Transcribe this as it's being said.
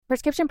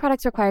Prescription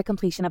products require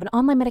completion of an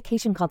online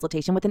medication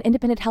consultation with an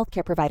independent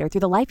healthcare provider through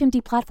the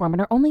LifeMD platform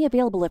and are only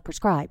available if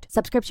prescribed.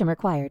 Subscription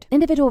required.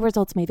 Individual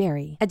results may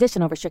vary.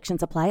 Additional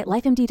restrictions apply at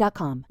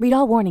lifemd.com. Read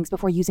all warnings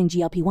before using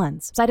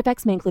GLP-1s. Side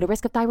effects may include a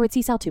risk of thyroid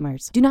C-cell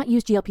tumors. Do not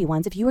use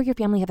GLP-1s if you or your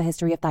family have a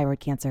history of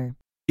thyroid cancer.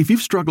 If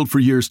you've struggled for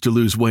years to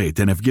lose weight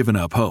and have given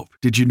up hope,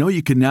 did you know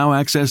you can now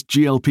access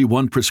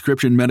GLP-1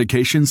 prescription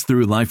medications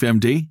through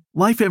LifeMD?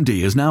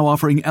 LifeMD is now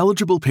offering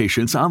eligible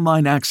patients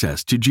online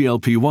access to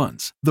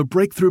GLP-1s, the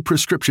breakthrough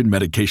prescription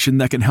medication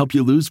that can help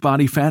you lose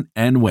body fat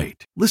and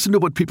weight. Listen to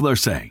what people are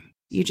saying.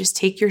 You just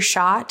take your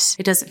shot.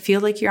 It doesn't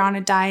feel like you're on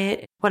a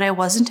diet. What I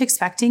wasn't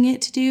expecting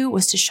it to do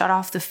was to shut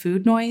off the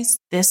food noise.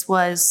 This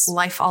was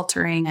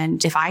life-altering,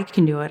 and if I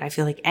can do it, I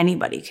feel like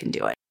anybody can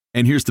do it.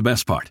 And here's the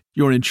best part.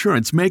 Your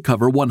insurance may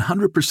cover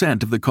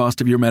 100% of the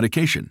cost of your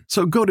medication.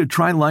 So go to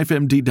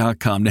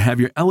TryLifeMD.com to have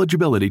your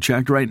eligibility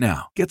checked right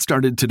now. Get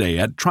started today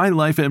at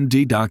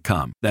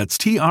TryLifeMD.com. That's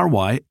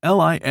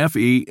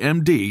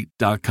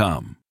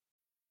TryLifeMD.com.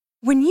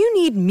 When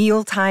you need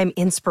mealtime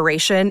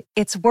inspiration,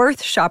 it's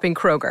worth shopping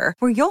Kroger,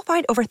 where you'll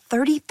find over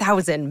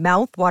 30,000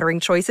 mouth-watering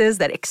choices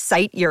that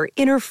excite your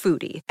inner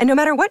foodie. And no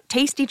matter what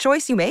tasty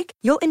choice you make,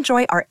 you'll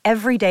enjoy our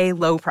everyday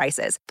low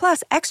prices,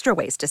 plus extra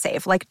ways to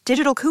save, like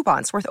digital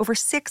coupons worth over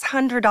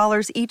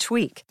 $600 each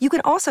week. You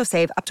can also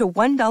save up to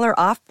 $1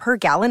 off per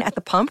gallon at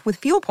the pump with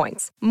fuel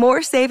points.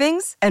 More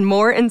savings and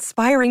more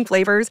inspiring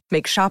flavors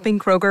make shopping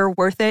Kroger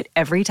worth it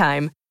every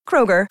time.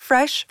 Kroger,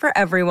 fresh for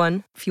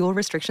everyone. Fuel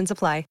restrictions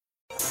apply.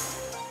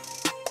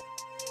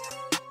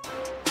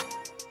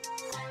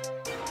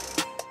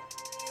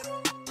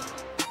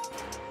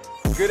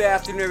 Good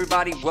afternoon,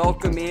 everybody.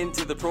 Welcome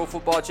into the Pro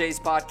Football Chase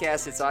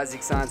podcast. It's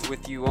Isaac Signs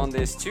with you on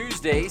this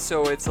Tuesday,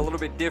 so it's a little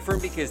bit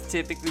different because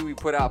typically we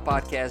put out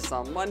podcasts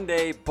on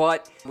Monday,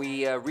 but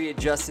we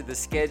readjusted the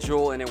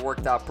schedule and it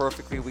worked out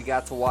perfectly. We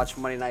got to watch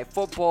Monday Night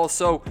Football,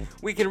 so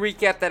we can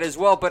recap that as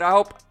well, but I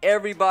hope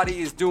everybody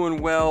is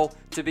doing well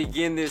to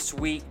begin this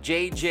week.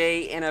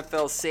 JJ,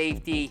 NFL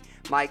safety,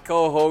 my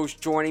co-host,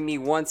 joining me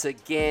once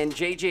again.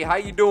 JJ, how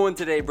you doing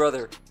today,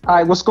 brother? All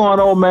right, what's going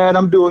on, man?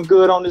 I'm doing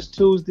good on this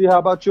Tuesday. How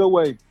about your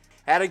way?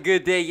 Had a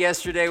good day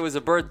yesterday. It was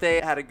a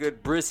birthday. Had a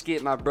good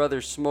brisket. My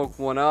brother smoked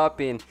one up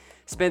and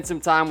spent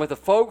some time with the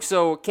folks,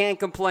 so can't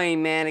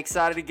complain, man.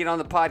 Excited to get on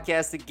the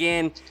podcast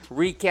again,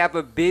 recap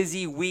a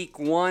busy week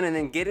one, and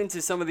then get into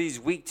some of these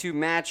week two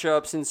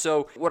matchups. And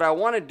so what I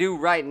want to do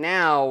right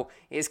now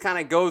is kind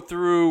of go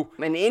through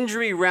an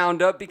injury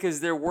roundup because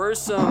there were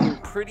some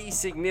pretty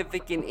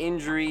significant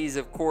injuries,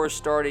 of course,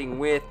 starting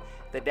with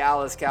the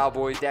Dallas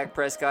Cowboys. Dak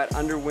Prescott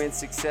underwent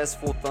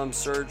successful thumb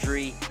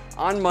surgery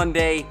on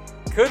Monday.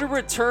 Could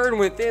return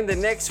within the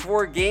next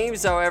 4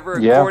 games, however,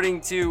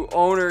 according to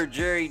owner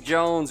Jerry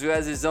Jones, who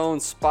has his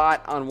own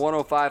spot on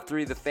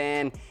 105.3 The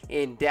Fan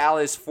in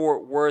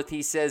Dallas-Fort Worth.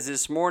 He says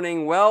this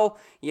morning, well,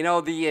 you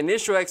know, the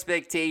initial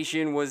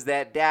expectation was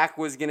that Dak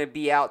was going to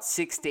be out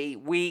 6 to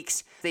 8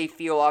 weeks. They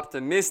feel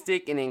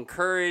optimistic and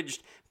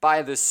encouraged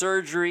by the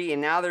surgery,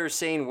 and now they're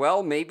saying,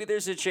 well, maybe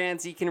there's a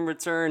chance he can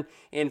return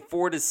in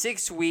 4 to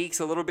 6 weeks,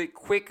 a little bit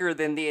quicker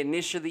than they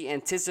initially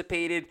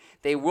anticipated.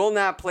 They will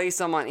not place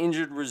him on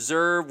injured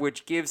reserve,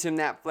 which gives him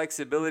that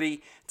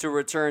flexibility to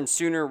return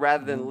sooner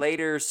rather than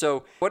later.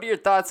 So what are your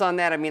thoughts on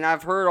that? I mean,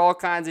 I've heard all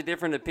kinds of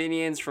different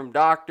opinions from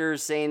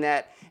doctors saying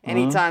that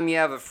anytime you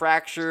have a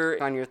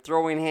fracture on your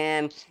throwing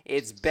hand,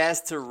 it's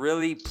best to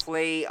really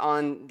play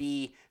on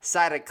the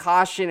side of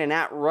caution and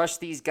not rush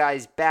these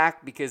guys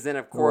back, because then,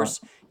 of course,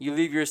 you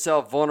leave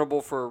yourself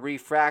vulnerable for a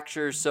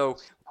refracture. So,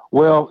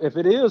 well, if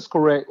it is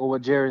correct or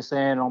what Jerry's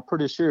saying, I'm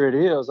pretty sure it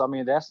is. I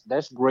mean,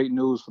 that's great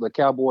news for the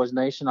Cowboys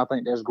nation. I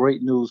think that's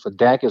great news for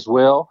Dak as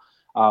well.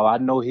 I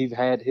know he's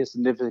had his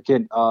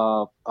significant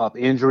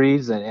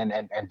injuries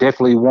and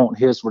definitely want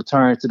his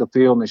return to the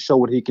field and show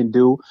what he can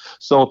do.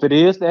 So if it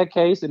is that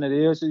case, and it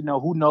is, you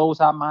know, who knows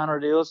how minor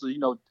it is. So, you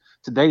know,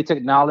 today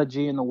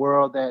technology in the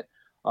world that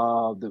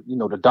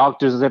the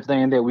doctors and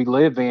everything that we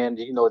live in,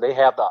 you know, they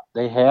have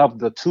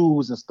the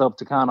tools and stuff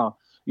to kind of,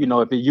 you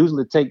know, if it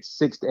usually takes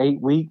 6 to 8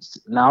 weeks,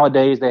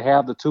 nowadays they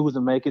have the tools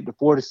to make it to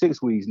 4 to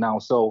 6 weeks now.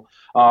 So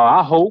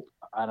I hope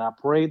and I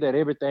pray that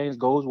everything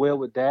goes well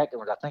with Dak.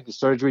 And I think the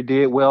surgery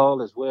did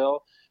well as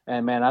well.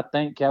 And, man, I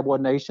think Cowboy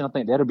Nation, I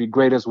think that'll be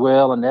great as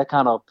well. And that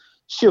kind of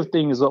shift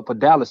things up for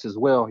Dallas as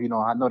well. You know,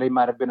 I know they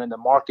might have been in the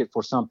market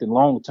for something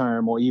long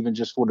term or even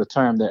just for the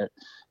term that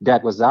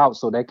Dak was out.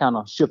 So they kind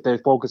of shift their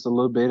focus a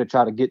little bit to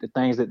try to get the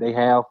things that they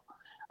have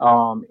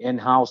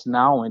in-house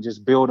now and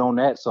just build on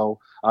that. So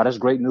that's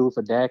great news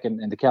for Dak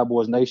and the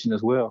Cowboys Nation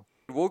as well.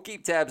 We'll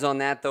keep tabs on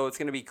that, though. It's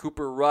going to be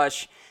Cooper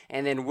Rush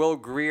and then Will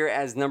Grier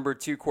as number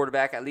 2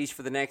 quarterback, at least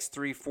for the next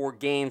 3-4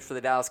 games for the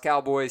Dallas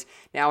Cowboys.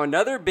 Now,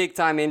 another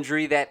big-time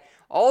injury that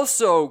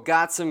also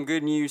got some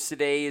good news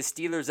today is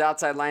Steelers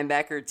outside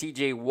linebacker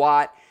TJ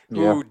Watt,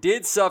 who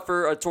did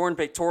suffer a torn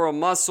pectoral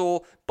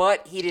muscle,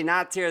 but he did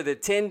not tear the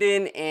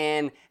tendon,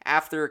 and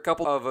after a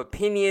couple of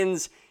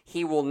opinions,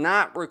 he will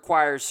not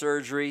require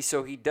surgery,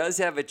 so he does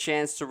have a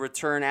chance to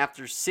return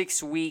after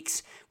 6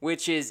 weeks,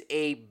 which is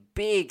a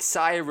big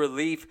sigh of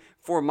relief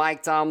for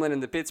Mike Tomlin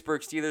and the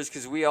Pittsburgh Steelers,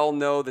 because we all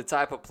know the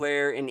type of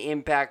player and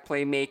impact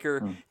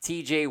playmaker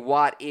TJ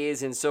Watt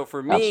is. And so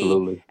for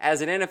me,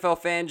 as an NFL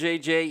fan,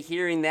 JJ,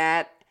 hearing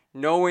that,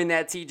 knowing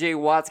that TJ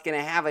Watt's going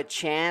to have a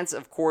chance,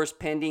 of course,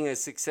 pending a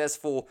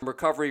successful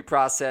recovery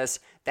process,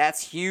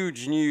 that's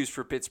huge news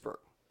for Pittsburgh.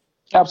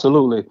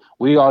 Absolutely.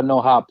 We all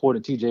know how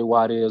important TJ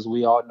Watt is.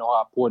 We all know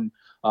how important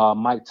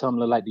Mike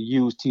Tomlin like to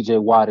use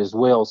TJ Watt as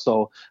well.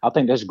 So I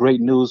think that's great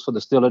news for the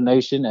Steeler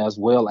Nation as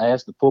well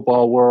as the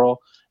football world.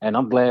 And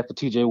I'm glad for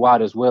TJ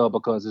Watt as well,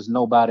 because there's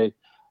nobody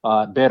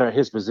better at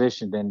his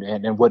position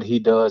than what he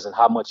does and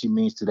how much he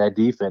means to that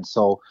defense.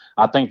 So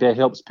I think that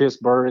helps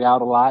Pittsburgh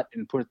out a lot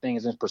and put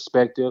things in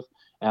perspective.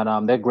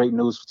 And that's great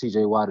news for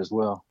TJ Watt as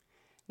well.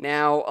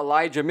 Now,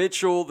 Elijah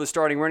Mitchell, the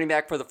starting running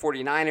back for the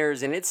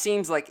 49ers, and it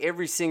seems like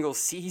every single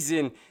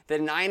season, the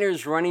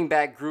Niners running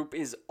back group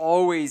is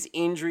always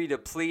injury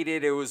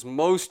depleted. It was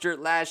Mostert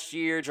last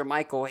year.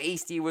 Jermichael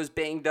Hasty was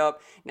banged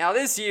up. Now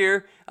this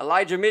year,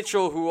 Elijah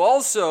Mitchell, who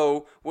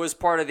also was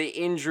part of the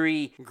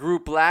injury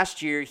group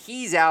last year,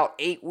 he's out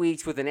 8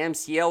 weeks with an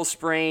MCL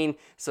sprain.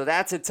 So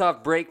that's a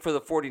tough break for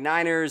the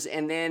 49ers.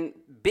 And then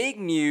big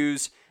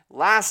news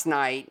last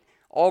night,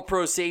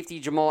 All-Pro safety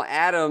Jamal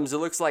Adams, it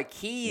looks like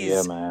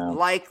he's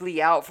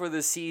likely out for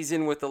the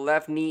season with a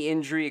left knee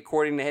injury,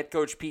 according to head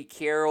coach Pete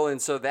Carroll.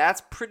 And so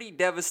that's pretty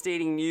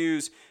devastating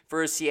news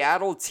for a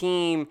Seattle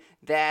team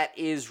that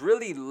is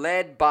really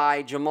led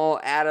by Jamal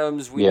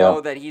Adams. We know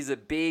that he's a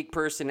big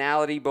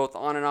personality both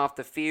on and off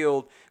the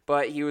field,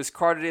 but he was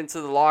carted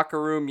into the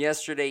locker room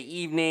yesterday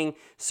evening.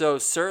 So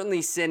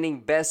certainly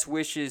sending best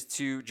wishes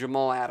to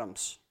Jamal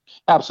Adams.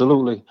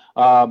 Absolutely.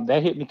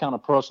 That hit me kind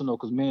of personal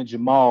because me and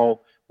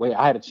Jamal,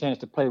 I had a chance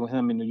to play with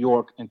him in New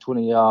York in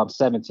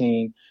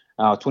 2017,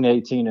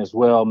 2018 as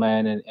well,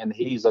 man. And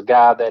he's a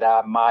guy that I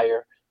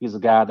admire. He's a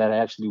guy that I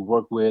actually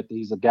work with.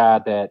 He's a guy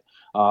that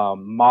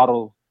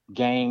model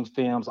game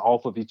films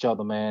off of each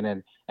other,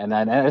 man. And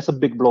that's a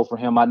big blow for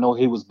him. I know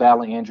he was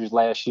battling injuries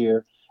last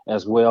year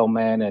as well,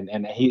 man.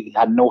 And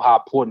I know how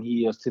important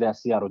he is to that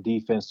Seattle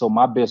defense. So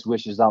my best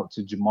wishes out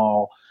to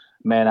Jamal,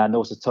 man. I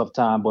know it's a tough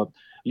time, but,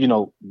 you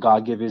know,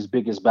 God give his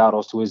biggest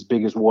battles to his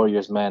biggest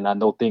warriors, man. I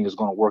know things are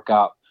going to work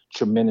out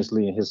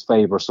tremendously in his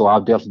favor. So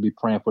I'll definitely be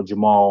praying for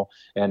Jamal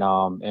and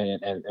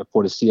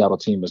for the Seattle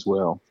team as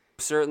well.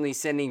 Certainly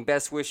sending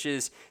best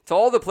wishes to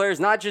all the players,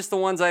 not just the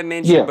ones I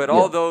mentioned, but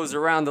all those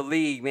around the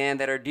league, man,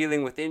 that are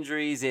dealing with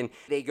injuries and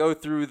they go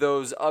through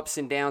those ups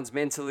and downs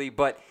mentally.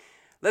 But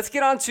let's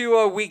get on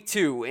to week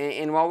 2.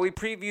 And while we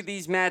preview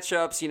these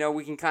matchups, you know,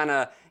 we can kind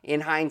of,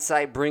 in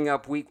hindsight, bring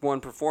up week 1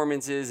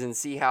 performances and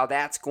see how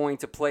that's going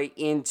to play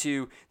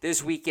into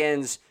this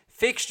weekend's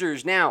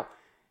fixtures. Now,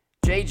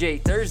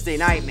 JJ, Thursday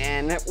night,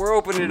 man, we're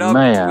opening it up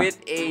with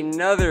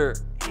another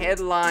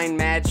headline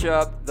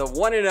matchup. The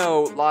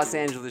 1-0 Los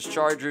Angeles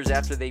Chargers,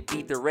 after they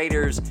beat the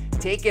Raiders,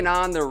 taking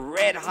on the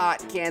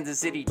red-hot Kansas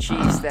City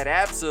Chiefs that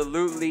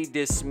absolutely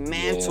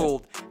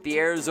dismantled the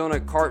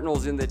Arizona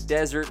Cardinals in the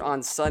desert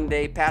on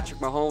Sunday. Patrick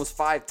Mahomes,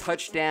 5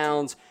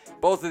 touchdowns.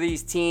 Both of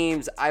these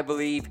teams, I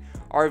believe,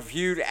 are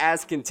viewed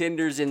as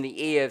contenders in the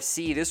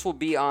AFC. This will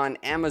be on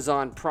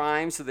Amazon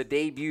Prime, so the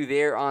debut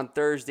there on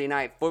Thursday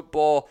Night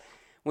Football.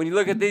 When you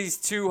look at these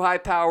two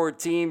high-powered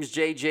teams,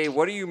 JJ,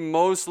 what are you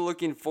most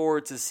looking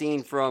forward to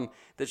seeing from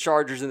the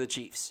Chargers and the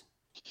Chiefs?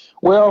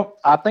 Well,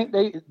 I think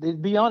to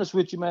be honest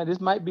with you, man, this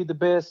might be the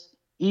best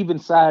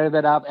even-sider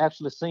that I've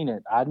actually seen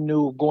it. I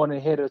knew going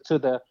ahead to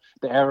the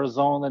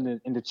Arizona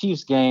and the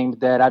Chiefs game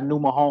that I knew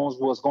Mahomes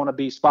was going to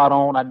be spot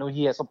on. I knew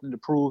he had something to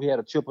prove. He had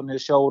a chip on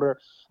his shoulder.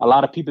 A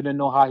lot of people didn't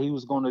know how he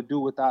was going to do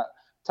without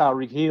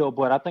Tyreek Hill,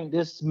 but I think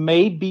this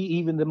may be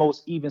even the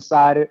most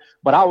even-sided.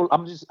 But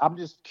I'm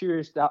just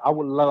curious.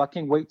 I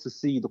can't wait to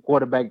see the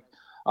quarterback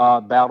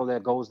battle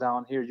that goes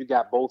down here. You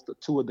got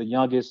two of the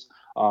youngest,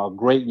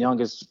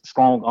 youngest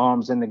strong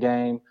arms in the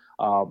game.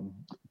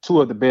 Two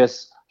of the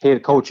best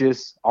head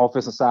coaches,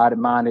 offensive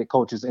side-minded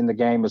coaches in the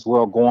game as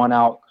well,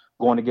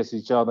 going against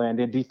each other. And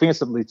then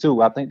defensively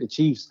too, I think the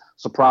Chiefs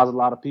surprised a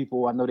lot of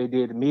people. I know they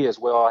did me as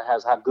well,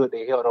 as how good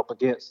they held up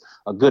against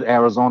a good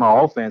Arizona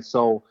offense.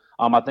 So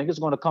I think it's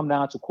going to come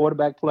down to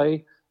quarterback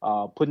play,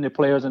 putting the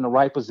players in the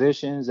right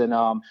positions, and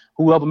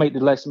whoever made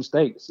the less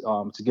mistakes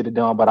to get it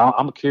done. But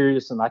I'm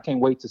curious, and I can't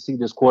wait to see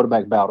this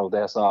quarterback battle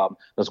that's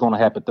going to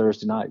happen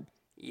Thursday night.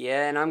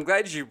 Yeah, and I'm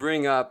glad you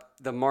bring up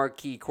the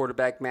marquee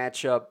quarterback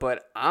matchup,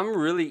 but I'm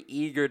really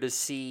eager to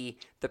see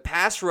the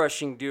pass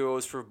rushing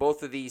duos for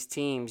both of these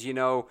teams. You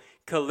know,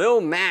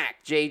 Khalil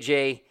Mack,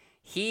 JJ,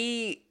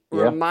 he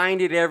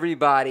reminded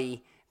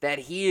everybody that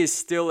he is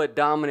still a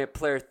dominant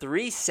player.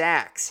 3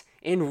 sacks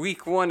in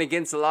week 1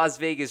 against the Las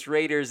Vegas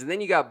Raiders. And then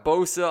you got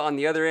Bosa on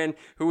the other end,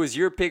 who was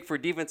your pick for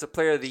Defensive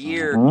Player of the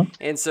Year. Mm-hmm.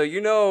 And so,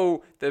 you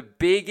know, the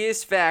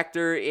biggest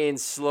factor in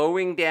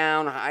slowing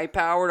down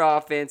high-powered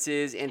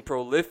offenses and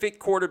prolific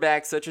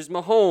quarterbacks such as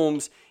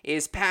Mahomes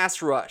is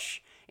pass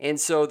rush. And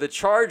so the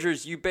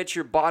Chargers, you bet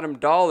your bottom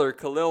dollar,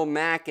 Khalil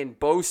Mack and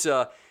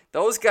Bosa,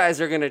 those guys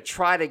are going to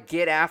try to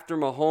get after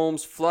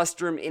Mahomes,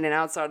 fluster him in and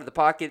outside of the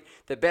pocket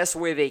the best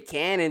way they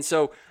can. And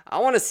so I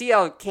want to see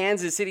how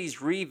Kansas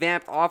City's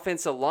revamped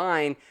offensive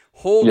line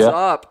holds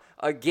up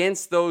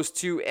against those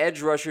two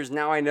edge rushers.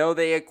 Now, I know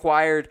they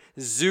acquired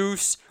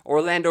Zeus,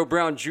 Orlando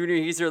Brown Jr.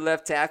 He's their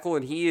left tackle,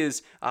 and he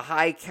is a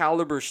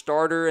high-caliber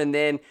starter. And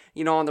then,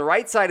 on the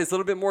right side, it's a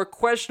little bit more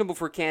questionable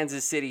for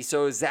Kansas City.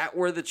 So is that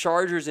where the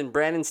Chargers and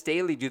Brandon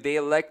Staley, do they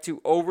elect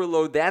to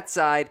overload that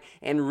side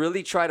and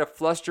really try to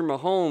fluster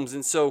Mahomes?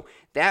 And so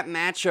that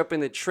matchup in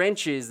the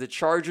trenches, the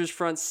Chargers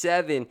front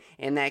seven,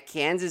 and that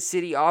Kansas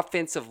City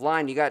offensive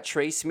line, you got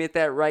Trey Smith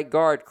at right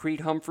guard,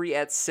 Creed Humphrey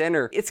at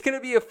center. It's going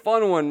to be a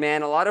fun one,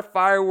 man. A lot of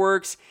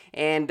fireworks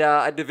and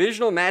a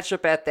divisional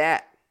matchup at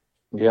that.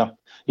 Yeah,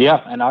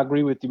 and I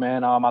agree with you,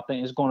 man. I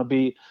think it's going to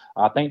be.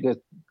 I think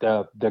that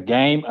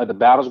the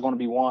battle is going to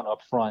be won up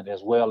front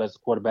as well as the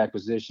quarterback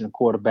position,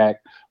 quarterback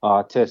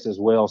test as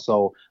well.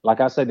 So, like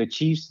I said, the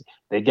Chiefs,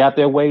 they got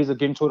their ways of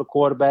getting to the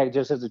quarterback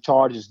just as the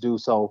Chargers do.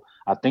 So,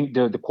 I think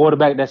the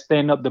quarterback that's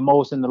standing up the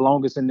most and the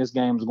longest in this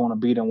game is going to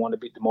be the one to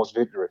be the most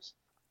vigorous.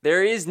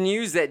 There is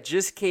news that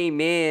just came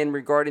in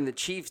regarding the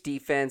Chiefs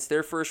defense.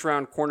 Their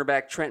first-round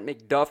cornerback, Trent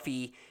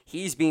McDuffie,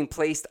 he's being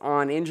placed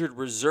on injured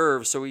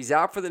reserve. So he's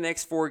out for the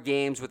next 4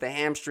 games with a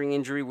hamstring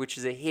injury, which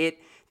is a hit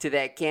to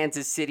that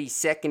Kansas City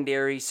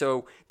secondary.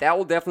 So that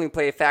will definitely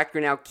play a factor.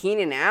 Now,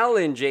 Keenan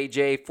Allen,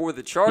 JJ, for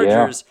the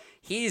Chargers,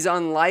 he's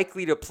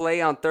unlikely to play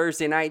on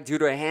Thursday night due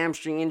to a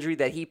hamstring injury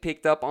that he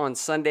picked up on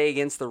Sunday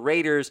against the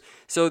Raiders.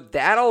 So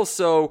that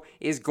also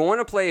is going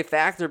to play a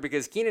factor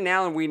because Keenan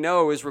Allen, we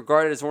know, is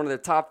regarded as one of the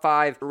top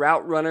 5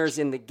 route runners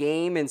in the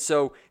game. And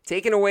so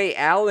taking away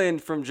Allen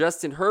from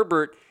Justin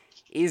Herbert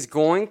is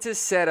going to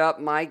set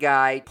up my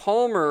guy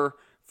Palmer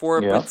for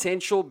a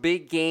potential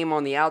big game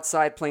on the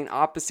outside playing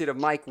opposite of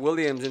Mike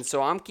Williams. And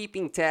so I'm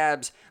keeping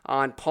tabs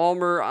on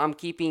Palmer. I'm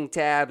keeping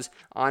tabs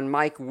on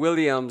Mike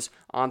Williams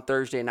on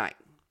Thursday night.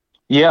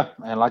 Yeah,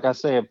 and like I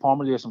said,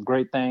 Palmer did some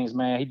great things,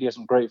 man. He did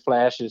some great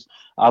flashes.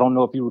 I don't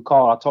know if you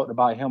recall, I talked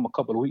about him a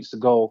couple of weeks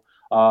ago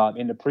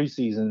in the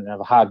preseason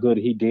of how good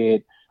he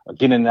did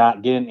getting in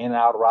and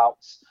out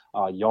routes,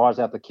 yards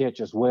after catch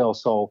as well.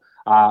 So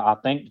I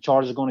think the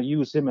Chargers are going to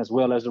use him as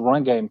well as the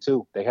run game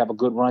too. They have a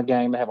good run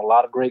game. They have a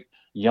lot of great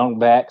young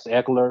backs,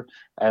 Eckler,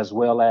 as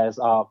well as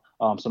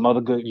some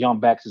other good young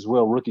backs as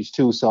well, rookies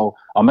too. So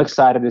I'm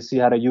excited to see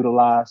how they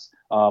utilize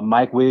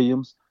Mike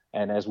Williams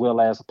and as well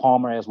as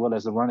Palmer, as well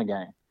as the running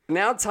game.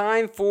 Now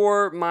time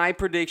for my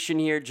prediction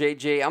here,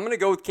 JJ. I'm going to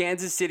go with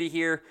Kansas City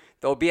here.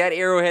 They'll be at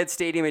Arrowhead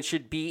Stadium. It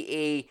should be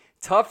a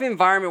tough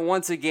environment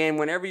once again.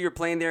 Whenever you're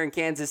playing there in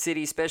Kansas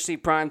City, especially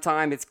prime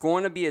time, it's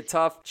going to be a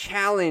tough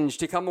challenge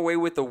to come away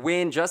with the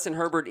win. Justin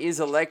Herbert is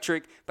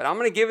electric, but I'm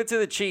going to give it to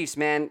the Chiefs,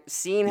 man.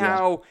 Seeing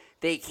how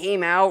they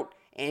came out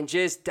and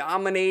just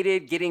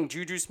dominated, getting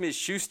Juju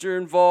Smith-Schuster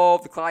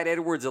involved, Clyde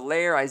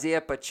Edwards-Helaire,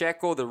 Isaiah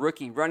Pacheco, the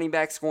rookie running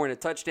back, scoring a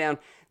touchdown.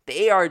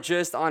 They are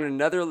just on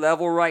another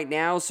level right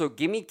now. So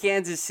give me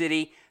Kansas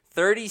City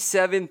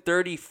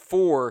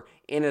 37-34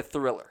 in a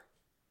thriller.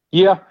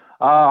 Yeah,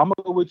 I'm going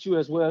to go with you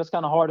as well. It's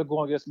kind of hard to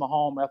go against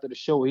Mahomes after the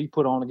show he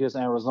put on against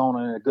Arizona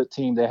and a good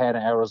team they had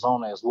in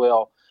Arizona as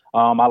well.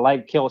 I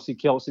like Kelsey.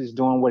 Kelsey's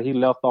doing what he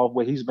left off,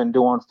 what he's been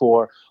doing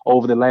for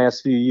over the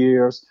last few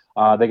years.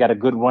 They got a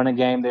good running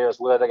game there as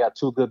well. They got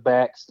 2 good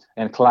backs,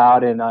 and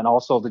Cloud and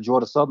also the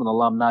Georgia Southern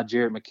alumni,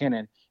 Jared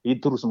McKinnon. He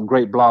threw some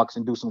great blocks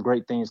and do some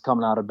great things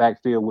coming out of the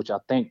backfield, which I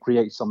think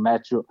creates some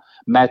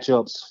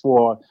matchups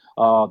for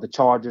the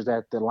Chargers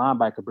at the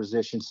linebacker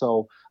position.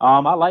 So I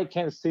like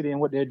Kansas City and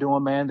what they're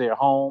doing, man. They're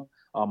home.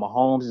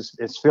 Mahomes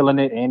is feeling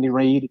it. Andy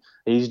Reid,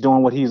 he's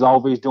doing what he's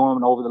always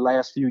doing over the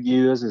last few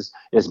years, is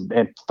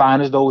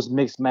finding those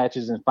mixed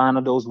matches and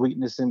finding those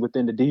weaknesses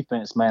within the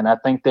defense, man. I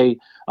think they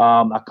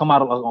come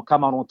out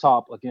on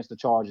top against the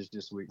Chargers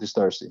this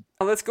Thursday.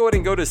 Let's go ahead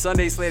and go to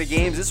Sunday's slate of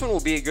games. This one will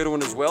be a good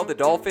one as well. The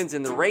Dolphins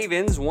and the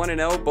Ravens,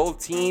 1-0. Both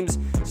teams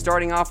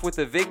starting off with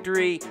a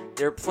victory.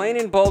 They're playing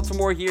in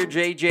Baltimore here,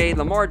 JJ.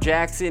 Lamar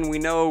Jackson, we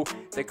know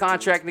the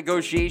contract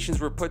negotiations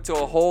were put to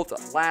a halt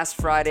last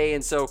Friday,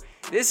 and so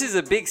this is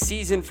a big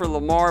season for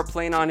Lamar,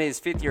 playing on his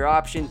 5th-year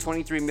option,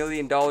 $23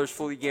 million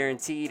fully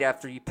guaranteed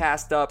after he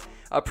passed up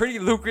a pretty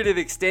lucrative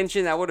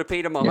extension that would have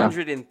paid him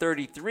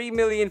 $133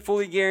 million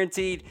fully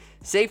guaranteed.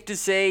 Safe to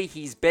say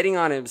he's betting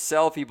on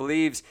himself. He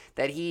believes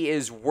that he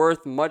is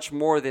worth much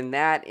more than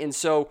that. And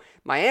so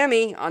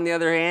Miami, on the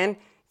other hand,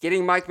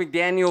 getting Mike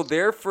McDaniel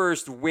their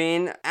first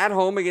win at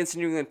home against the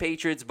New England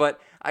Patriots. But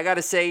I got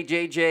to say,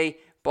 JJ,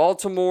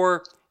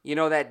 Baltimore,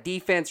 that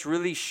defense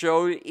really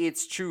showed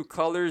its true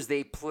colors.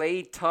 They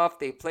played tough.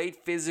 They played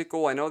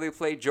physical. I know they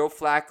played Joe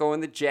Flacco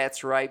and the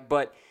Jets, right?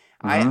 But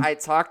I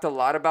talked a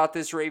lot about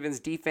this Ravens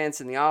defense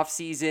in the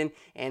offseason,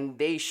 and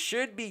they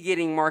should be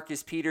getting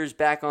Marcus Peters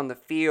back on the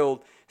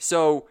field.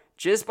 So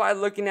just by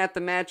looking at the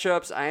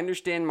matchups, I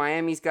understand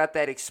Miami's got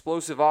that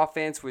explosive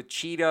offense with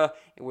Cheetah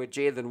and with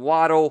Jalen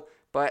Waddle,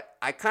 but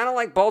I kind of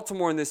like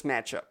Baltimore in this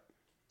matchup.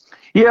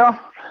 Yeah,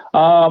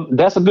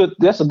 that's a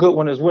good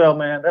one as well,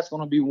 man. That's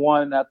going to be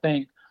one I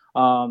think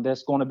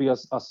That's going to be a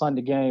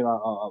Sunday game,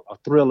 a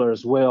thriller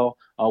as well.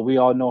 We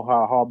all know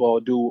how Harbaugh will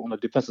do on the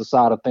defensive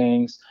side of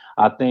things.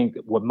 I think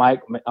what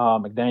Mike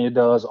McDaniel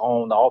does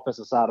on the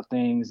offensive side of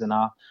things, and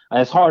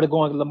it's hard to go.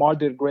 Lamar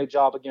did a great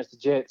job against the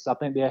Jets. I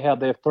think they have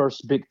their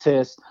first big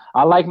test.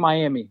 I like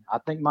Miami. I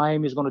think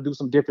Miami is going to do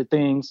some different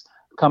things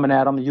coming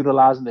at them,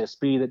 utilizing their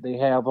speed that they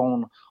have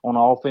on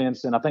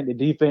offense, and I think the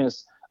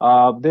defense.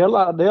 They're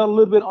a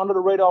little bit under the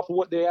radar for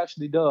what they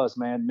actually does,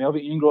 man. Melvin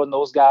Ingram and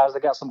those guys,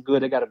 they got some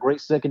good. They got a great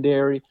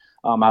secondary.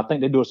 I think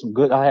they're doing some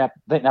good. I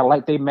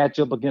like they match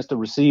up against the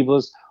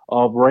receivers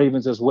of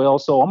Ravens as well.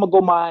 So I'm gonna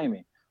go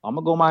Miami. I'm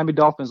gonna go Miami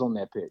Dolphins on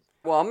that pick.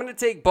 Well, I'm going to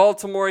take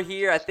Baltimore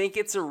here. I think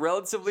it's a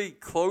relatively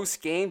close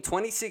game,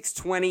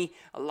 26-20.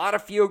 A lot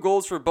of field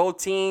goals for both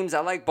teams.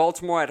 I like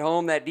Baltimore at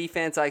home. That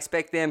defense, I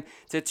expect them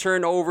to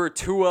turn over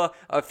Tua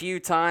a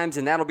few times,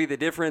 and that'll be the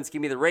difference. Give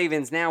me the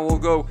Ravens. Now we'll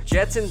go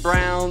Jets and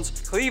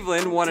Browns.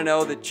 Cleveland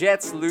 1-0. The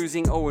Jets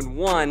losing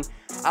 0-1.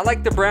 I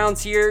like the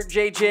Browns here,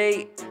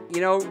 JJ.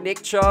 You know,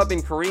 Nick Chubb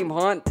and Kareem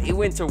Hunt, they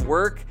went to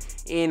work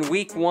in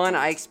week 1.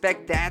 I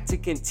expect that to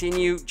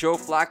continue. Joe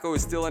Flacco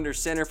is still under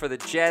center for the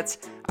Jets.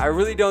 I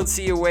really don't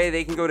see a way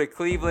they can go to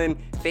Cleveland,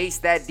 face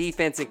that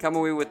defense, and come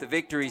away with the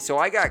victory. So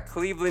I got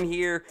Cleveland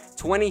here,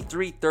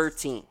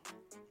 23-13.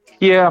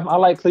 Yeah, I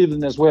like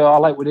Cleveland as well. I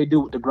like what they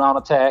do with the ground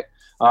attack.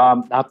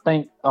 I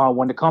think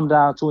when it comes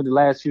down to it, the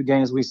last few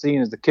games we've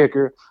seen is the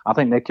kicker. I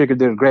think that kicker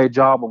did a great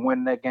job of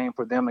winning that game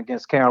for them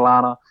against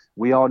Carolina.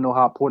 We all know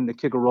how important the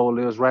kicker role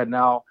is right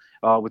now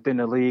within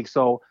the league.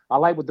 So I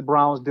like what the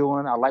Browns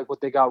doing. I like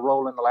what they got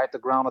rolling. I like the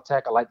ground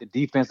attack. I like the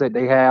defense that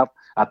they have.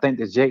 I think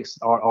the Jakes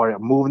are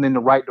moving in the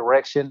right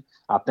direction.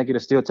 I think it'll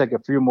still take a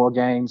few more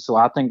games. So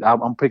I think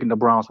I'm picking the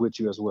Browns with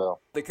you as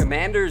well. The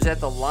Commanders at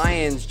the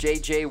Lions,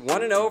 JJ,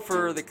 1-0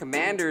 for the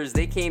Commanders.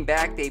 They came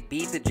back. They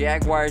beat the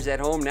Jaguars at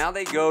home. Now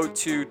they go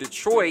to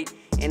Detroit.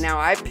 And now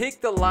I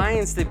picked the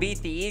Lions to beat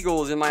the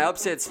Eagles in my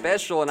upset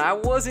special, and I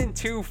wasn't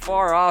too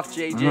far off,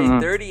 JJ.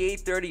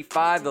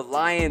 38-35, the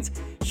Lions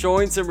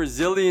showing some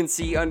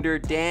resiliency under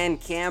Dan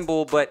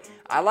Campbell, but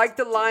I like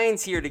the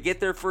Lions here to get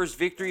their first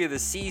victory of the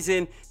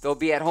season. They'll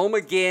be at home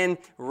again,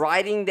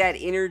 riding that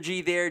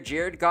energy there.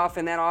 Jared Goff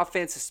in that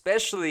offense,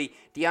 especially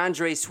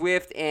DeAndre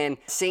Swift and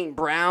St.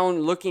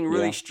 Brown looking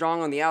really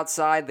strong on the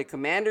outside. The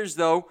Commanders,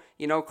 though,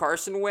 you know,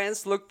 Carson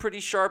Wentz looked pretty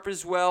sharp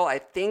as well. I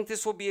think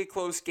this will be a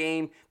close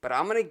game, but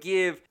I'm going to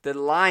give the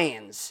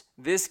Lions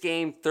this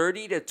game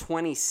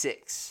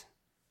 30-26.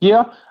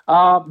 Yeah,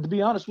 to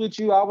be honest with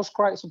you, I was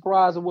quite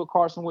surprised at what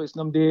Carson Wentz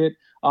did.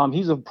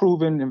 He's a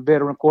proven and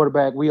veteran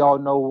quarterback. We all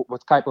know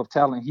what type of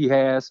talent he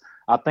has.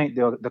 I think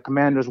the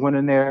Commanders went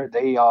in there.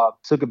 They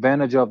took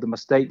advantage of the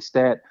mistakes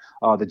that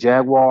the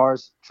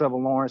Jaguars, Trevor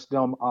Lawrence,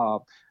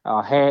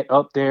 had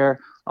up there.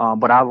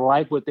 But I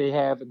like what they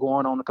have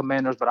going on the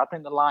Commanders. But I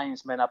think the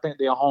Lions, man, I think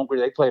they're hungry.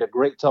 They played a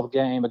great, tough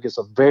game against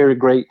a very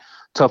great,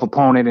 tough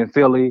opponent in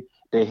Philly.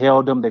 They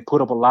held them. They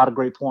put up a lot of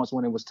great points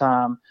when it was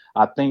time.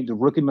 I think the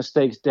rookie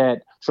mistakes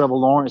that Trevor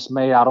Lawrence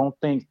made, I don't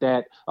think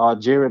that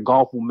Jared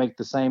Goff will make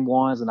the same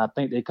ones. And I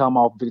think they come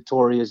off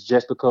victorious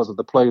just because of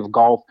the play of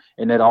Goff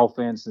and that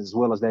offense as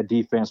well as that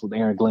defense with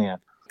Aaron Glenn.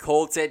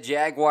 Colts at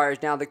Jaguars.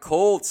 Now the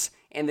Colts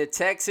and the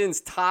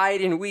Texans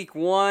tied in week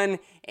 1.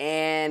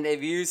 And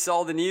if you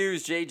saw the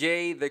news,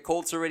 JJ, the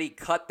Colts already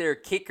cut their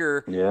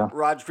kicker,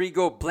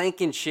 Rodrigo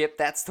Blankenship.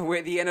 That's the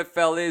way the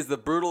NFL is, the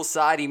brutal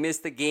side. He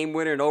missed the game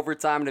winner in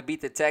overtime to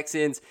beat the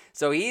Texans.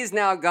 So he is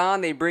now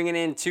gone. They're bringing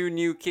in 2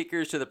 new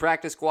kickers to the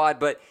practice squad.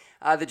 But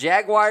the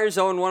Jaguars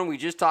 0-1. We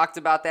just talked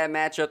about that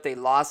matchup. They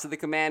lost to the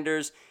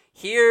Commanders.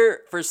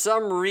 Here, for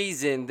some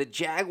reason, the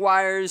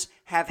Jaguars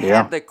have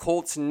had the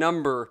Colts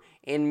number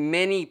in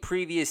many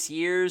previous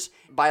years.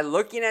 By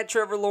looking at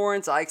Trevor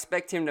Lawrence, I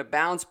expect him to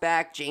bounce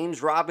back.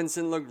 James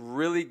Robinson looked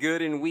really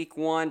good in week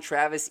 1.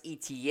 Travis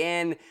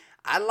Etienne.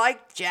 I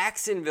like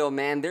Jacksonville,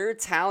 man. They're a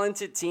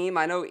talented team.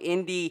 I know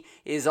Indy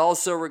is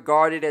also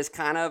regarded as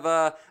kind of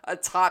a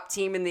top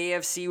team in the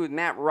AFC with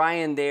Matt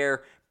Ryan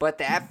there. But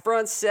that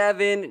front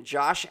 7,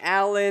 Josh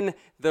Allen,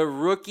 the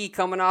rookie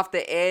coming off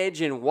the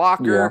edge, and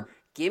Walker.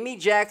 Give me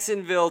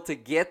Jacksonville to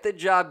get the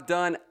job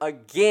done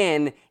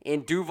again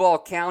in Duval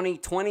County,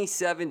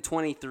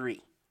 27-23.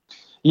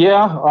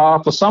 Yeah,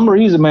 for some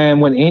reason, man,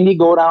 when Indy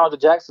go down to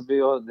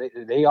Jacksonville,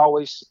 they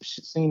always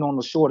seen on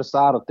the shorter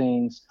side of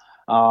things.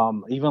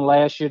 Even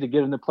last year to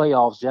get in the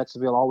playoffs,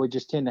 Jacksonville always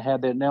just tend to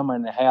have their number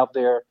and have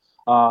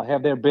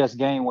their best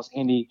game once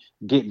Indy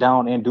get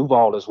down in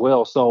Duval as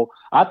well. So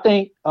I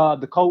think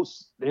the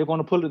Colts, they're going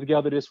to put it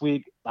together this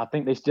week. I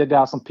think they still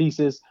got some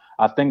pieces.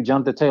 I think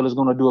Jonathan Taylor's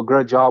going to do a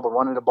great job of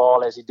running the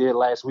ball as he did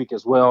last week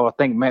as well. I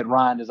think Matt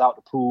Ryan is out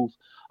to prove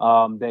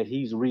that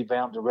he's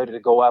revamped and ready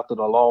to go after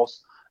the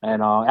loss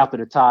and after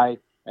the tie.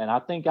 And I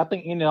think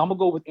Indy, I'm going to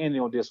go with Indy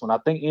on this one. I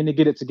think Indy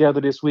get it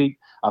together this week.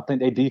 I think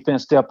their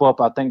defense step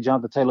up. I think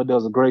Jonathan Taylor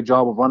does a great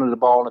job of running the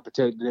ball and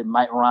protecting it.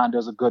 Matt Ryan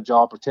does a good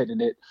job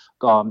protecting it,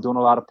 doing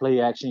a lot of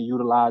play action,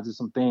 utilizing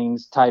some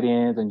things, tight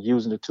ends, and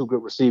using the 2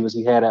 good receivers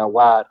he had out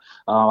wide.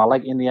 I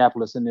like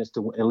Indianapolis in this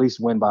to at least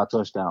win by a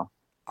touchdown.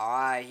 All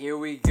right, here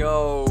we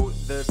go.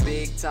 The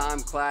big-time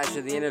clash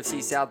of the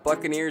NFC South.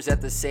 Buccaneers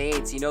at the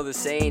Saints. You know the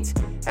Saints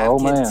have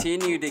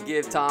continued to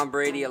give Tom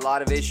Brady a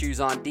lot of issues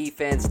on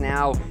defense.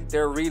 Now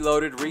they're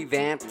reloaded,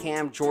 revamped.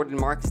 Cam Jordan,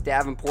 Marcus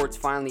Davenport's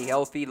finally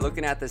healthy.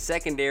 Looking at the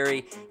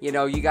secondary, you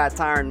got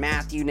Tyrann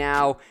Mathieu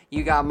now.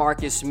 You got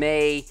Marcus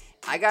May.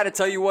 I got to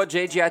tell you what,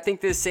 JJ, I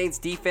think this Saints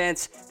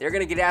defense, they're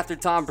going to get after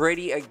Tom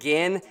Brady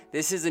again.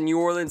 This is a New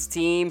Orleans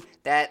team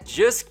that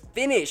just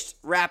finished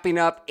wrapping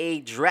up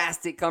a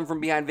drastic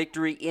come-from-behind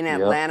victory in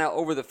Atlanta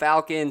over the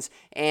Falcons,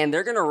 and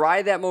they're going to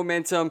ride that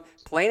momentum,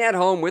 playing at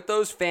home with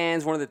those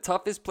fans, one of the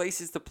toughest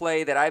places to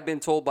play that I've been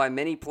told by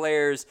many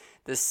players.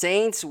 The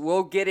Saints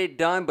will get it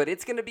done, but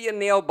it's going to be a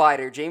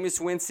nail-biter. Jameis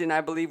Winston,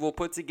 I believe, will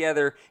put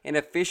together an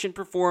efficient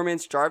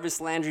performance. Jarvis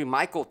Landry,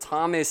 Michael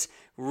Thomas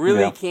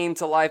really came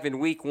to life in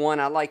week 1.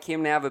 I'd like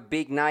him to have a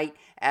big night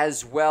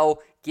as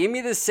well. Give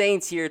me the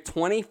Saints here,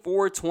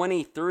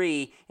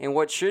 24-23, and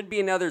what should be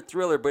another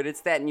thriller, but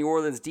it's that New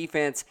Orleans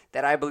defense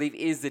that I believe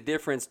is the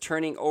difference,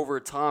 turning over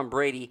Tom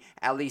Brady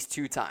at least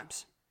 2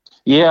 times.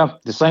 Yeah,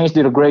 the Saints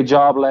did a great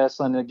job last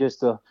Sunday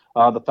against the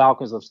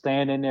Falcons of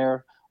standing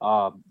there,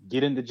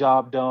 getting the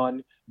job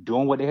done,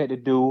 doing what they had to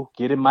do,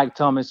 getting Mike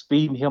Thomas,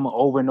 feeding him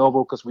over and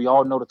over, because we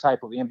all know the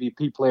type of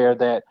MVP player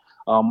that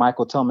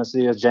Michael Thomas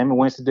is. Jameis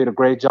Winston did a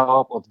great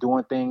job of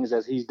doing things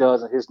as he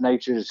does in his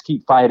nature, just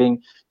keep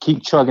fighting,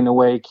 keep chugging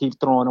away, keep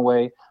throwing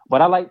away.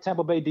 But I like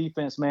Tampa Bay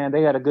defense, man.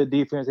 They had a good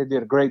defense. They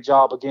did a great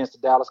job against the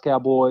Dallas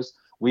Cowboys.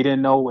 We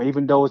didn't know,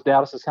 even though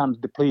Dallas is kind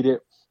of depleted,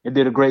 they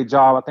did a great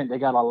job. I think they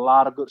got a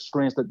lot of good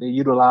strengths that they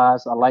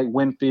utilize. I like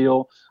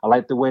Winfield. I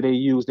like the way they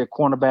use their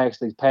cornerbacks,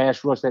 the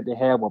pass rush that they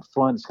have up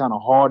front. It's kind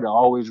of hard to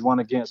always run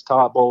against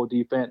Todd Bowles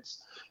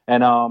defense.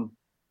 And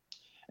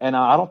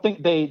I don't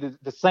think the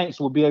Saints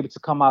will be able to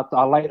come out.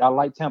 I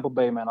like Tampa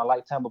Bay, man. I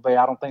like Tampa Bay.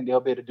 I don't think they'll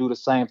be able to do the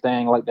same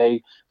thing like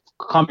they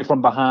coming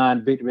from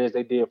behind victory as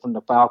they did from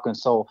the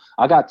Falcons. So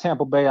I got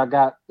Tampa Bay. I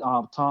got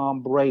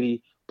Tom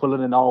Brady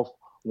pulling it off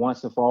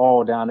once and for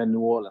all down in New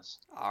Orleans.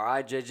 All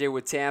right, JJ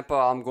with Tampa.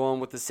 I'm going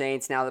with the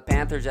Saints. Now the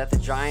Panthers at the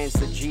Giants.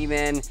 The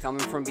G-Men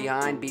coming from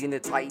behind, beating the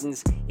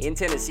Titans in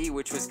Tennessee,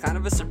 which was kind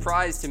of a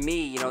surprise to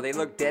me. They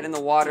looked dead in the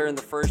water in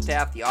the first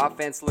half. The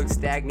offense looked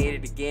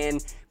stagnated again,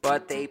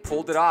 but they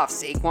pulled it off.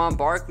 Saquon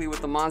Barkley with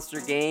the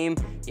monster game.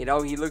 He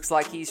looks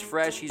like he's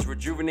fresh. He's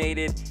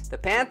rejuvenated. The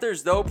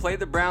Panthers, though, played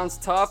the Browns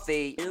tough.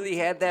 They really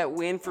had that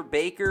win for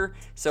Baker.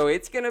 So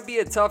it's going to be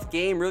a tough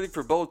game, really,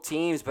 for both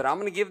teams. But I'm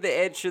going to give the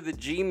edge to the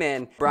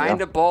G-Men. Brian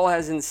DeBall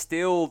has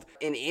instilled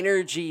an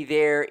energy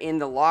there in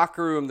the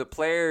locker room. The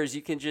players,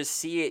 you can just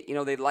see it.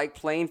 They like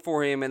playing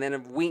for him. And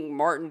then Wink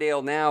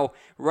Martindale now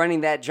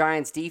running that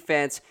Giants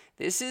defense.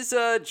 This is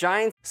a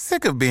Giants.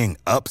 Sick of being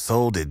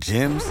upsold at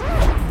gyms?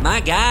 My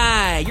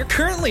guy, you're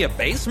currently a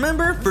base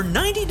member? For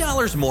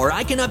 $90 more,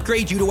 I can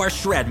upgrade you to our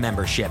Shred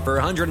membership. For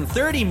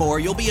 $130 more,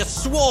 you'll be a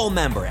Swole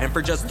member. And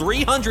for just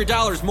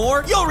 $300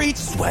 more, you'll reach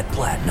Sweat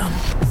Platinum.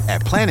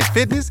 At Planet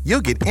Fitness,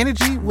 you'll get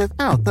energy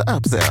without the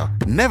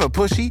upsell. Never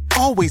pushy,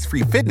 always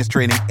free fitness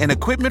training and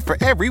equipment for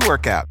every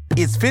workout.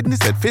 It's fitness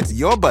that fits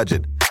your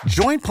budget.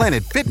 Join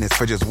Planet Fitness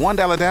for just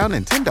 $1 down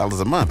and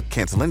 $10 a month.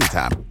 Cancel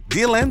anytime.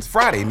 Deal ends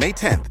Friday, May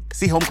 10th.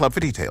 See Home Club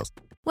for details.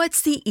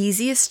 What's the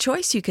easiest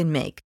choice you can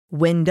make?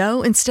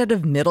 Window instead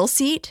of middle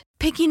seat?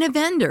 Picking a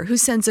vendor who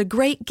sends a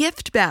great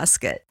gift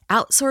basket?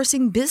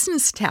 Outsourcing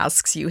business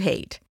tasks you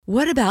hate?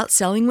 What about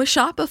selling with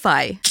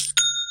Shopify?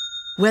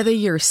 Whether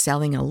you're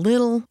selling a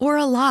little or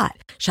a lot,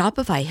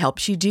 Shopify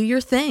helps you do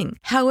your thing,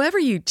 however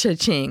you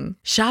cha-ching.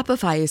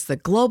 Shopify is the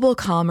global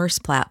commerce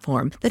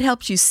platform that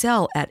helps you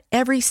sell at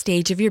every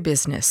stage of your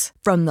business.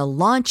 From the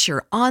launch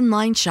your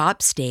online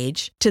shop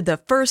stage to the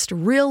first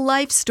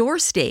real-life store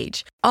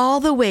stage,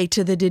 all the way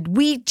to the did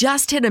we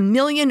just hit 1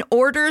 million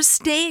orders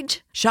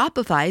stage.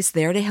 Shopify's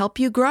there to help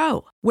you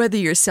grow. Whether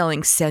you're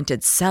selling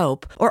scented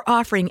soap or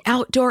offering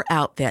outdoor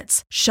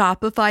outfits,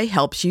 Shopify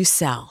helps you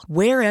sell.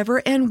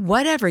 Wherever and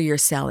whatever you're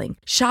selling,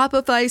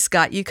 Shopify's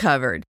got you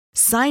covered.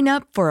 Sign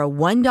up for a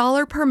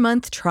 $1 per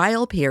month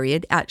trial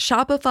period at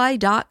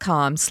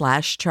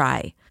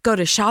shopify.com/try. Go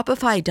to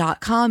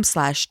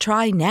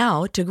shopify.com/try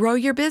now to grow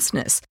your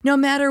business, no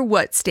matter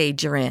what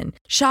stage you're in.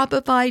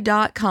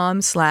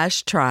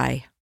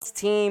 Shopify.com/try.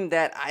 Team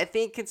that I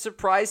think can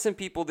surprise some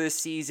people this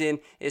season,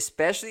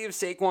 especially if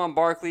Saquon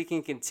Barkley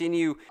can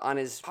continue on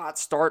his hot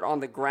start on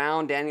the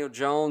ground. Daniel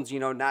Jones,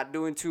 not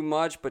doing too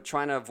much, but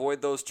trying to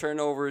avoid those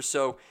turnovers.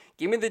 So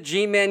give me the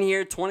G-Men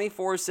here,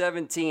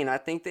 24-17. I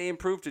think they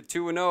improved to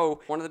 2-0.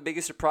 One of the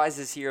biggest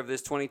surprises here of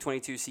this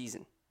 2022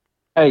 season.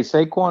 Hey,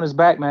 Saquon is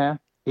back, man.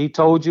 He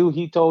told you if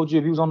he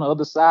was on the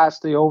other side,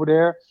 stay over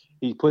there.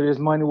 He put his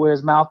money where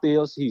his mouth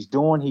is. He's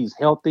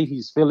healthy.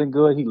 He's feeling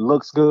good. He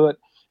looks good.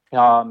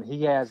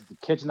 He has the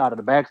catching out of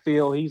the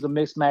backfield. He's a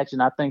mixed match,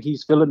 and I think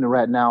he's feeling it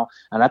right now.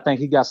 And I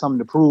think he got something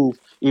to prove,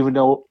 even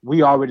though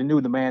we already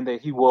knew the man that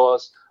he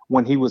was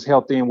when he was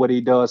healthy and what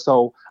he does.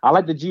 So I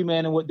like the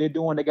G-Man and what they're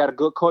doing. They got a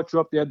good culture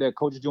up there. Their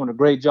coach is doing a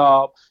great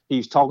job.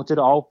 He's talking to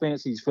the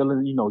offense. He's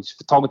feeling, he's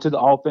talking to the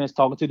offense,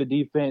 talking to the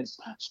defense.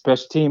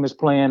 Special team is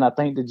playing. I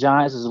think the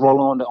Giants is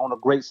rolling on the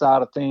great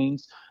side of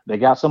things. They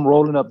got some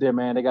rolling up there,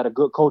 man. They got a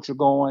good culture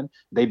going.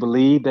 They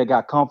believe. They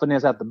got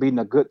confidence after beating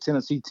a good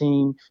Tennessee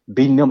team,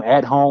 beating them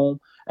at home,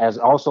 as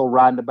also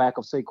riding the back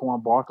of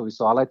Saquon Barkley.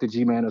 So I like the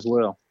G-Man as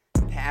well.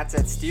 Pats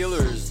at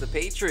Steelers, the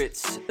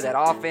Patriots. That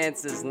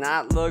offense does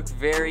not look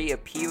very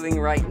appealing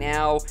right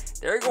now.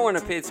 They're going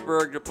to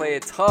Pittsburgh to play a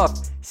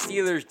tough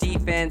Steelers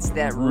defense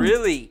that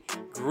really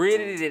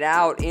gritted it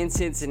out in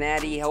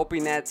Cincinnati,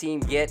 helping that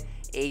team get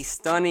a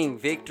stunning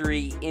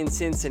victory in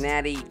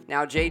Cincinnati.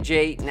 Now,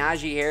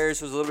 Najee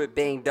Harris was a little bit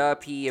banged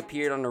up. He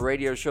appeared on the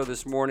radio show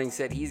this morning,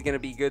 said he's going to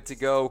be good to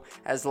go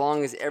as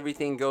long as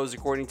everything goes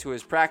according to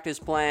his practice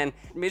plan.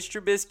 Mitch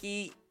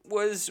Trubisky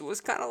was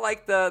kind of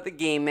like the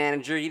game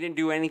manager. He didn't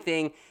do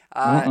anything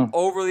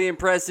overly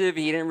impressive.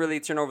 He didn't really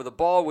turn over the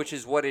ball, which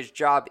is what his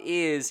job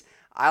is.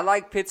 I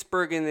like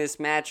Pittsburgh in this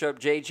matchup,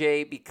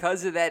 JJ,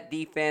 because of that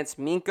defense.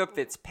 Minkah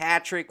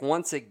Fitzpatrick,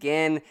 once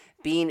again,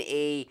 being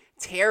a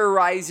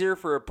terrorizer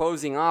for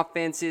opposing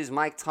offenses.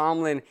 Mike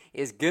Tomlin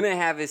is going to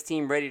have his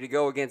team ready to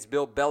go against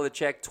Bill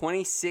Belichick,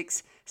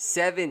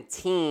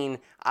 26-17.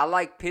 I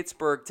like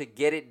Pittsburgh to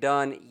get it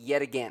done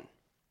yet again.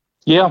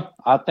 Yeah,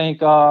 I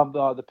think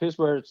the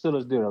Pittsburgh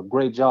Steelers did a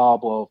great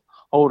job of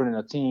holding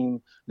a team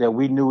that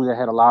we knew that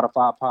had a lot of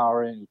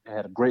firepower and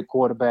had a great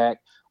quarterback.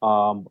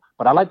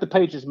 But I like the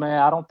Patriots,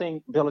 man. I don't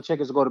think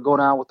Belichick is going to go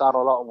down with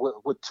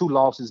 2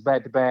 losses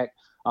back to back.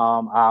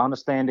 I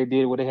understand they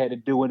did what they had to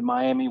do in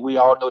Miami. We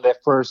all know that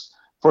first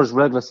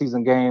regular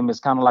season game is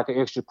kind of like an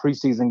extra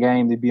preseason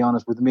game, to be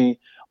honest with me.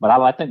 But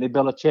I think that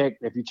Belichick,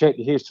 if you check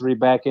the history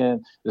back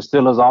in, the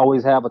Steelers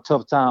always have a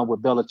tough time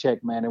with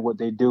Belichick, man, and what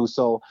they do.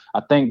 So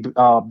I think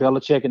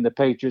Belichick and the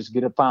Patriots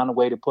find a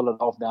way to pull it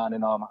off down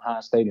in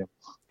Heinz Stadium.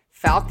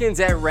 Falcons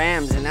at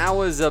Rams, and that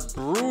was a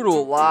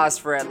brutal loss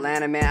for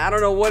Atlanta, man. I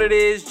don't know what it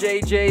is,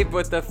 JJ,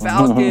 but the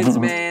Falcons,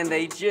 man,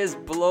 they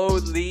just blow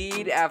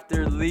lead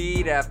after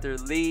lead after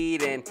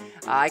lead, and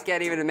I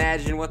can't even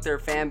imagine what their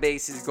fan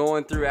base is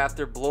going through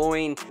after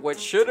blowing what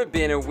should have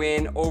been a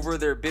win over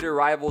their bitter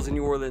rivals, the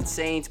New Orleans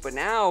Saints. But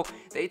now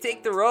they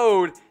take the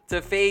road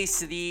to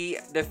face the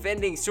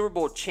defending Super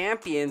Bowl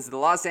champions, the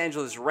Los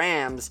Angeles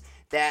Rams,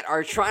 that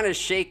are trying to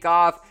shake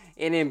off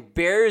an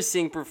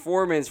embarrassing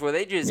performance where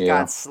they just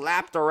got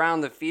slapped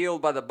around the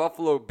field by the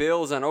Buffalo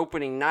Bills on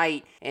opening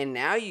night. And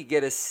now you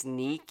get a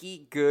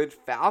sneaky good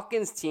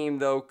Falcons team,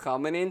 though,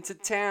 coming into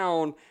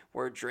town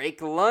where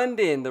Drake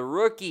London, the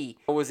rookie,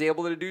 was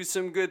able to do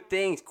some good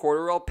things.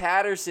 Cordarrelle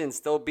Patterson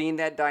still being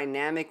that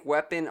dynamic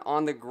weapon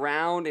on the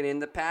ground and in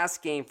the pass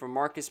game for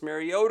Marcus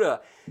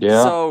Mariota.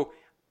 Yeah. So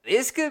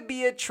this could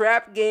be a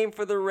trap game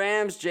for the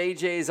Rams,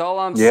 JJ, is all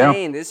I'm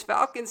saying. This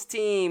Falcons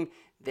team,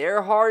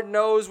 they're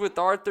hard-nosed with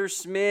Arthur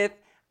Smith.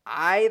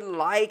 I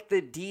like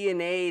the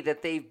DNA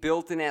that they've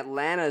built in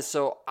Atlanta,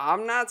 so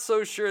I'm not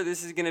so sure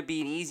this is going to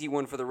be an easy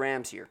one for the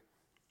Rams here.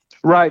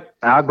 Right.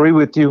 I agree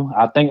with you.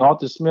 I think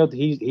Arthur Smith,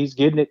 he's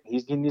getting it.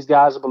 He's getting these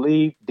guys to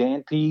believe.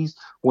 Dan Pease,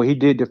 what he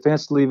did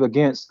defensively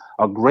against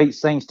a great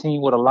Saints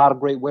team with a lot of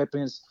great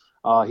weapons.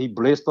 He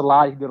blitzed a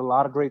lot. He did a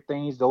lot of great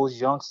things. Those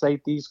young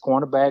safeties,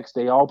 cornerbacks,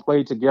 they all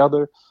played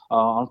together.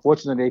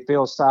 Unfortunately, they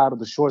fell side of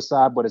the short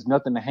side, but it's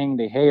nothing to hang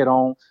their head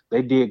on.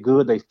 They did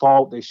good. They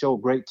fought. They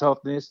showed great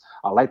toughness.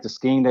 I like the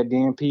scheme that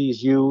DNP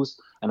has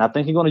used, and I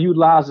think he's going to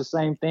utilize the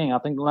same thing. I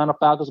think the Atlanta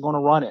Falcons are going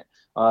to run it.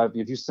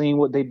 If you've seen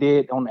what they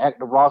did on the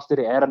active roster,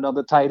 they add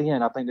another tight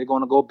end. I think they're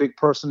going to go big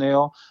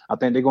personnel. I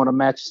think they're going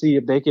to see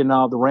if they can,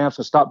 the Rams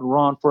can stop the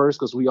run first,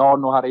 because we all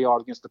know how they are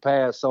against the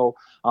pass. So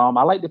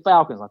I like the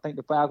Falcons. I think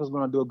the Falcons are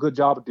going to do a good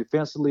job of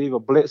defensively,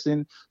 of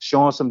blitzing,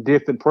 showing some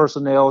different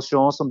personnel,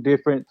 showing some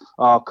different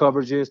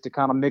coverages to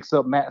kind of mix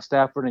up Matt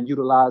Stafford and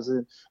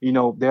utilizing,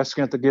 their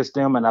strength against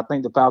them. And I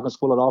think the Falcons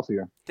pull it off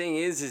here. Thing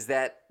is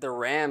that the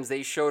Rams,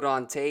 they showed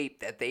on tape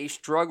that they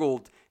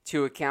struggled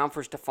to account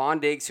for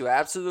Stephon Diggs, who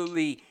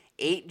absolutely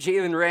ate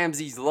Jalen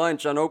Ramsey's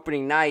lunch on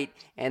opening night.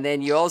 And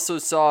then you also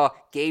saw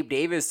Gabe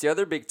Davis, the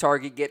other big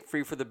target, get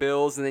free for the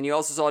Bills. And then you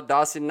also saw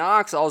Dawson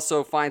Knox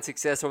also find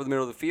success over the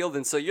middle of the field.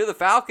 And so you're the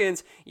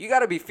Falcons. You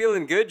got to be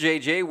feeling good,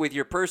 JJ, with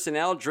your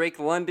personnel. Drake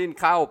London,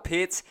 Kyle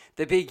Pitts,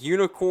 the big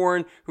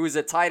unicorn who's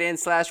a tight end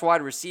 /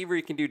 wide receiver.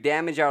 He can do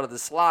damage out of the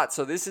slot.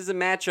 So this is a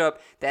matchup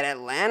that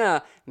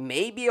Atlanta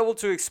may be able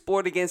to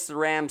exploit against the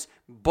Rams,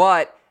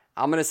 but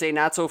I'm going to say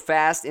not so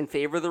fast in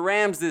favor of the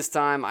Rams this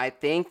time. I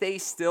think they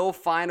still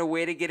find a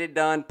way to get it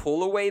done,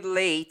 pull away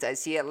late. I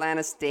see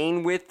Atlanta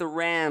staying with the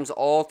Rams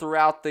all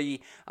throughout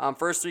the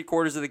first 3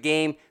 quarters of the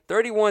game.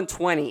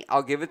 31-20,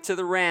 I'll give it to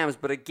the Rams.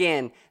 But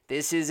again,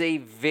 this is a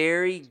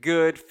very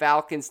good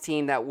Falcons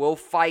team that will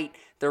fight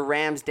the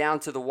Rams down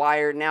to the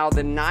wire. Now,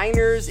 the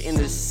Niners and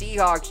the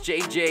Seahawks,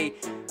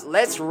 JJ,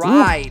 let's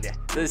ride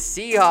the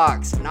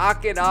Seahawks.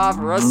 Knock it off.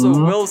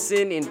 Russell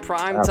Wilson in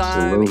prime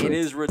time in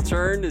his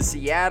return to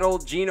Seattle.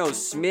 Geno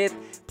Smith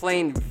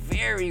playing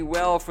very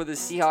well for the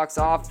Seahawks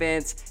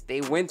offense.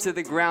 They went to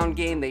the ground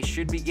game. They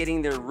should be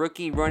getting their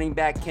rookie running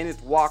back,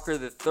 Kenneth Walker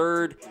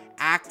III,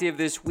 active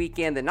this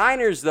weekend. The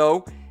Niners,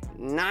 though,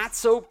 not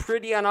so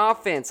pretty on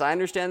offense. I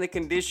understand the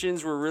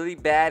conditions were really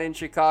bad in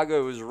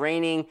Chicago. It was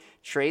raining.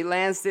 Trey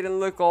Lance didn't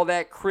look all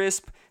that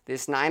crisp.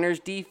 This Niners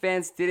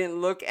defense didn't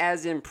look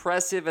as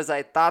impressive as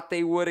I thought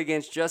they would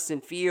against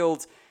Justin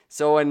Fields.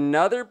 So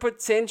another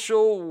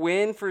potential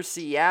win for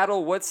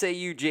Seattle. What say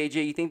you,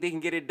 JJ? You think they can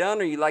get it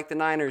done, or you like the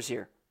Niners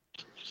here?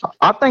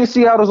 I think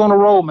Seattle's on the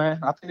roll, man.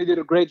 I think they did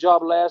a great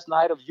job last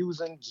night of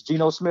using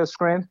Geno Smith's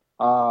strength.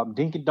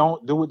 Dink and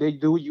don't do what they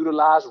do.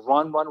 Utilize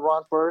run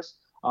first.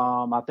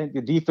 I think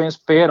the defense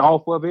fed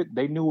off of it.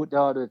 They knew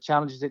the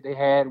challenges that they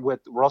had with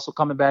Russell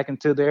coming back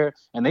into there,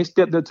 and they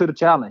stepped up to the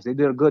challenge. They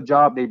did a good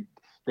job.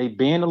 They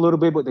bend a little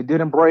bit, but they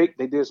didn't break.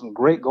 They did some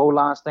great goal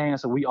line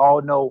stands. So we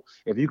all know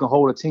if you can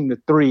hold a team to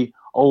 3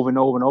 over and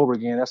over and over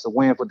again, that's a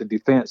win for the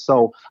defense.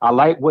 So I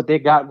like what they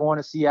got going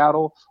in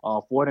Seattle.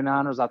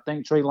 49ers, I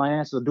think Trey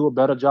Lance will do a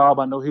better job.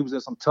 I know he was in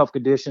some tough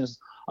conditions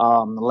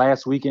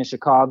last week in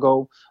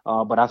Chicago,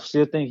 but I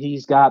still think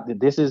he's got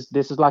this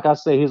is like I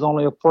say, he's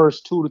only a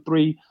first 2 to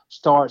 3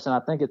 starts, and I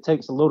think it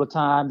takes a little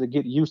time to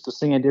get used to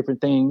seeing different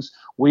things.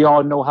 We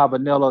all know how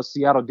vanilla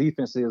Seattle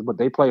defense is, but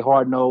they play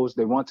hard-nosed,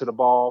 they run to the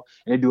ball,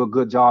 and they do a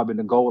good job in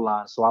the goal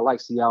line. So I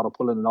like Seattle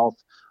pulling it off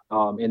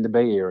in the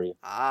Bay Area.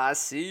 I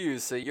see you.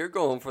 So you're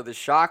going for the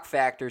shock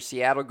factor.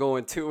 Seattle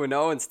going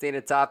 2-0 and staying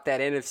atop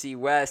that NFC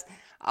West.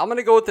 I'm going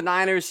to go with the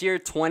Niners here,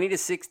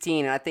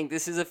 20-16, and I think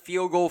this is a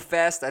field goal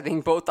fest. I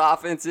think both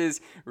offenses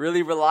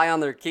really rely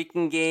on their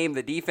kicking game.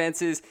 The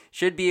defenses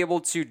should be able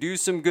to do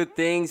some good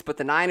things, but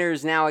the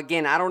Niners now,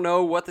 again, I don't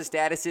know what the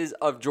status is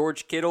of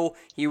George Kittle.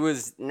 He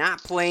was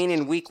not playing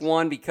in week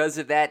 1 because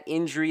of that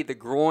injury, the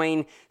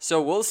groin,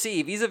 so we'll see.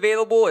 If he's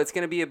available, it's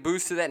going to be a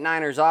boost to that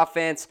Niners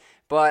offense.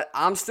 But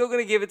I'm still going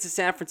to give it to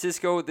San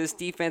Francisco. This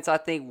defense, I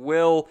think,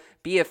 will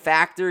be a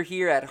factor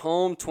here at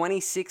home.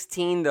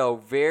 2016, though,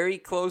 very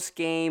close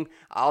game.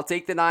 I'll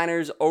take the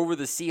Niners over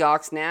the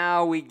Seahawks.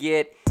 Now we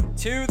get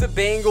to the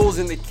Bengals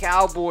and the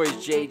Cowboys,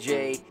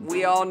 JJ.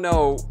 We all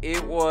know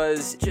it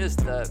was just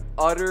an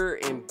utter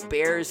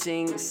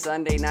embarrassing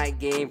Sunday night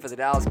game for the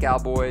Dallas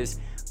Cowboys.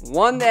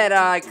 One that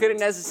I couldn't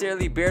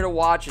necessarily bear to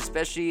watch,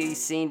 especially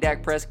seeing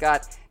Dak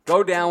Prescott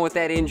go down with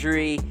that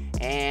injury,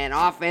 and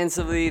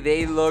offensively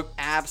they look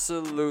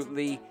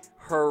absolutely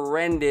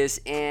horrendous.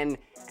 And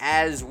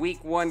as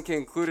week 1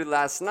 concluded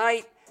last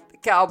night, the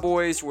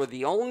Cowboys were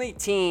the only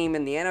team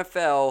in the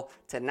NFL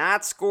to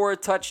not score a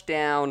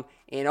touchdown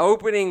in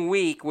opening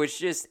week, which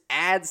just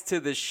adds to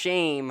the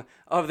shame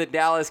of the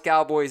Dallas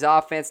Cowboys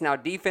offense. Now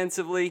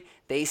defensively,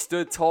 they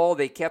stood tall,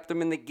 they kept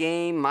them in the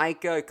game.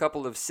 Micah, a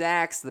couple of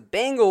sacks. The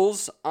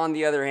Bengals, on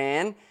the other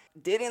hand,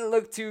 didn't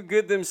look too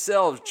good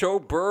themselves. Joe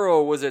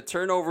Burrow was a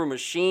turnover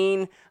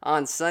machine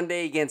on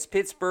Sunday against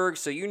Pittsburgh,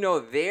 so you know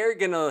they're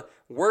going to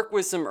work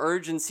with some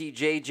urgency,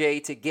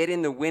 JJ, to get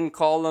in the win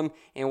column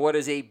in what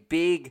is a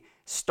big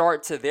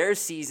start to their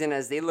season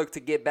as they look to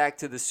get back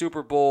to the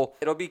Super Bowl.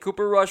 It'll be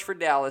Cooper Rush for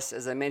Dallas,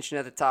 as I mentioned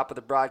at the top of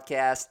the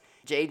broadcast.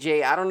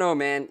 JJ, I don't know,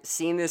 man.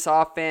 Seeing this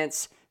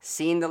offense,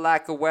 seeing the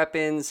lack of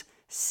weapons,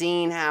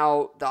 seeing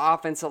how the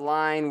offensive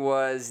line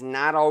was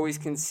not always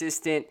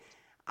consistent,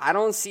 I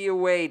don't see a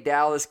way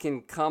Dallas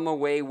can come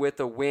away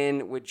with a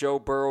win with Joe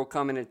Burrow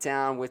coming to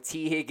town, with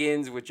T.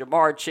 Higgins, with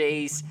Jamar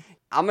Chase.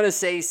 I'm going to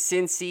say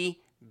Cincy,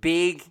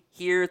 big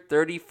here,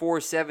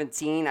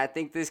 34-17. I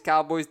think this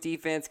Cowboys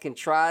defense can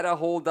try to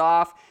hold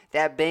off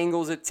that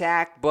Bengals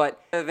attack, but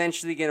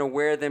eventually going to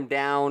wear them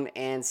down,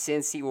 and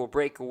Cincy will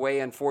break away,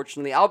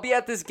 unfortunately. I'll be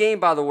at this game,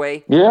 by the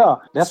way. Yeah,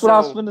 that's what I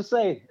was going to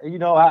say. You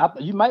know,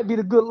 you might be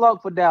the good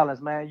luck for Dallas,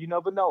 man. You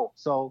never know.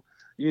 So,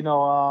 you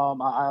know,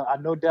 I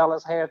know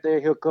Dallas have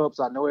their hiccups.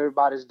 I know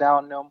everybody's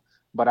down them,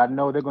 but I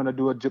know they're going to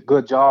do a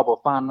good job of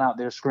finding out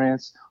their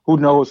strengths. Who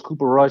knows?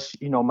 Cooper Rush,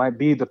 you know, might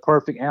be the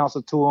perfect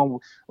answer to him.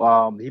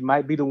 He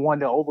might be the one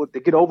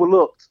that get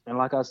overlooked. And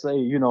like I say,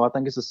 you know, I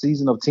think it's a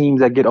season of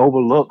teams that get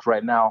overlooked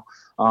right now.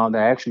 They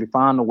actually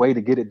find a way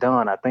to get it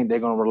done. I think they're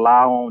going to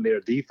rely on their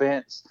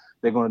defense.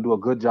 They're going to do a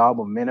good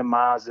job of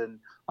minimizing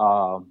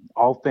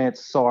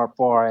offense so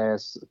far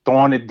as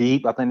throwing it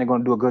deep. I think they're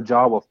going to do a good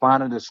job of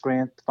finding the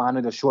strength,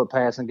 finding the short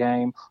passing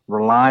game,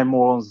 relying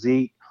more on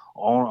Zeke,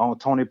 on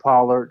Tony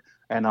Pollard,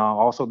 and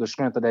also the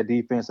strength of that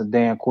defense and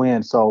Dan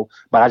Quinn. So,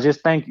 but I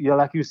just think, you know,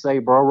 like you say,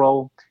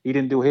 Burrow, he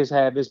didn't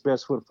have his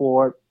best foot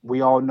forward. We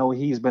all know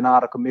he's been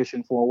out of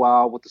commission for a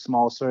while with the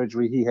small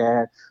surgery he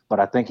had, but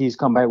I think he's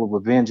come back with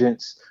a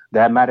vengeance.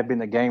 That might have been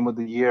the game of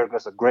the year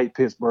against a great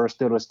Pittsburgh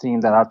Steelers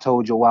team that I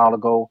told you a while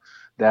ago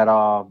that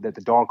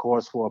the dark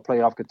horse for a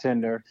playoff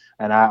contender.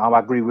 And I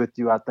agree with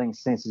you. I think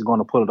Cincy's going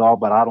to pull it off,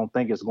 but I don't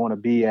think it's going to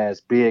be as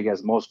big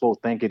as most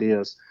folks think it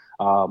is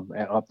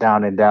up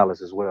down in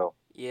Dallas as well.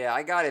 Yeah,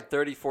 I got it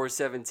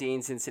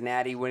 34-17,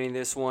 Cincinnati winning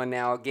this one.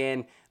 Now,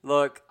 again,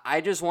 look, I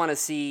just want to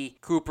see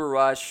Cooper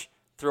Rush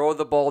throw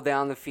the ball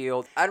down the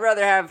field. I'd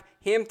rather have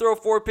him throw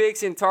 4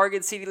 picks and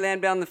target CeeDee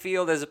Lamb down the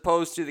field as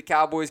opposed to the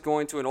Cowboys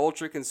going to an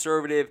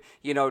ultra-conservative,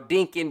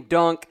 dink and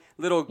dunk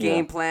little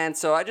game plan.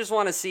 So I just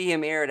want to see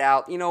him air it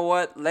out. You know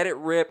what? Let it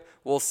rip.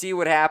 We'll see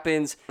what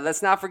happens.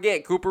 Let's not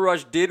forget, Cooper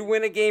Rush did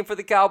win a game for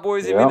the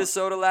Cowboys in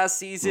Minnesota last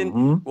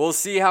season. We'll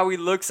see how he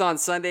looks on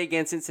Sunday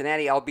against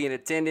Cincinnati. I'll be in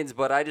attendance,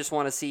 but I just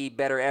want to see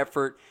better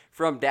effort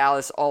from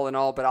Dallas all in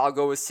all. But I'll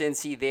go with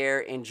Cincy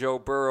there and Joe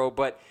Burrow.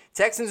 But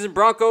Texans and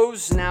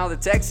Broncos. Now the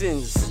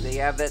Texans, they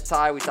have that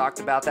tie. We talked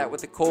about that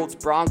with the Colts.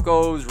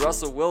 Broncos,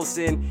 Russell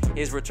Wilson,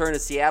 his return to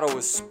Seattle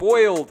was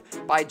spoiled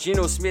by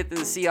Geno Smith and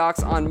the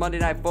Seahawks on Monday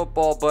Night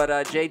Football. But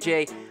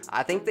JJ,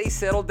 I think they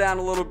settled down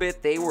a little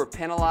bit. They were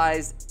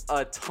penalized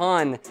a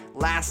ton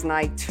last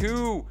night.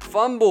 2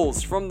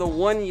 fumbles from the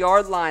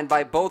 1-yard line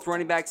by both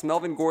running backs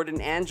Melvin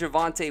Gordon and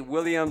Javonte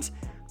Williams.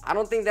 I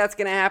don't think that's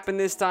going to happen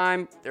this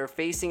time. They're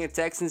facing a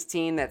Texans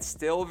team that's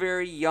still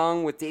very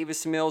young with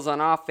Davis Mills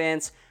on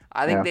offense.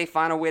 I think they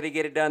find a way to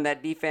get it done.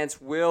 That defense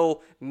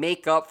will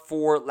make up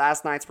for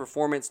last night's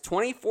performance.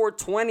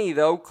 24-20,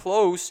 though,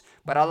 close,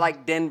 but I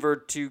like Denver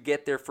to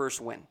get their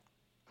first win.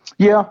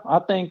 Yeah, I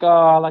think,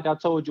 like I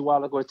told you a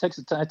while ago, it takes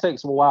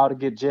a while to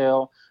get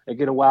gel. It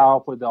get a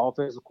while for the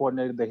offensive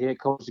coordinator, the head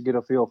coach, to get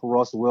a feel for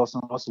Russell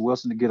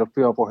Wilson to get a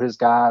feel for his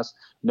guys,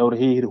 know that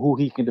who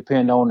he can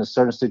depend on in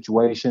certain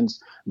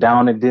situations,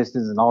 down and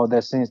distance and all of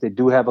that sense. They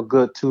do have a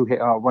good 2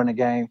 running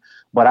game.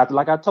 But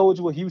like I told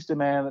you with Houston,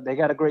 man, they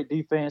got a great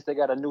defense. They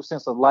got a new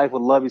sense of life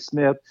with Lovie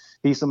Smith.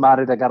 He's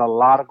somebody that got a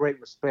lot of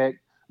great respect.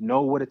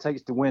 Know what it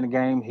takes to win a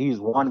game. He's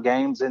won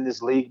games in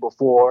this league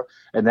before.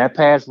 And that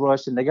pass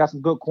rush, and they got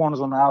some good corners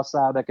on the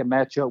outside that can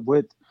match up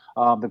with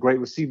the great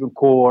receiving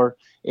core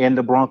and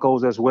the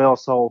Broncos as well.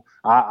 So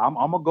I'm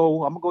gonna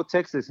go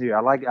Texas here. I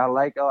like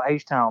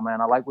H-Town,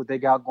 man. I like what they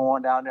got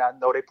going down there. I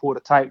know they pulled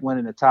a tight one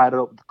and they tied it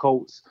up with the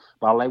Colts,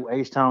 but I like what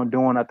H-Town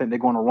doing. I think they're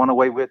going to run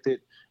away with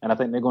it, and I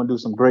think they're going to do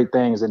some great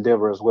things in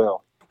Denver as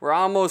well. We're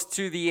almost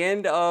to the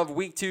end of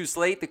Week 2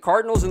 slate. The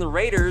Cardinals and the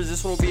Raiders,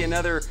 this one will be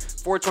another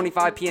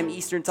 4:25 p.m.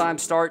 Eastern time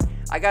start.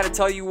 I got to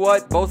tell you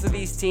what, both of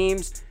these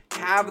teams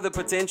have the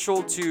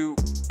potential to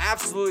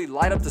absolutely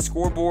light up the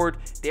scoreboard.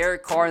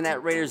 Derek Carr and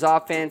that Raiders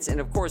offense,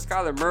 and of course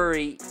Kyler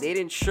Murray, they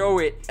didn't show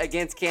it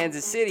against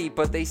Kansas City,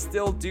 but they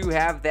still do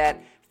have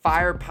that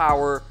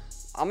firepower.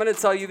 I'm going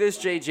to tell you this,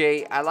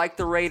 JJ. I like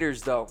the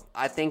Raiders, though.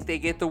 I think they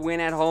get the win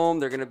at home.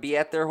 They're going to be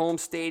at their home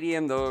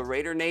stadium. The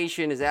Raider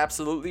Nation is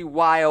absolutely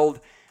wild.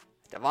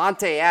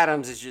 Davante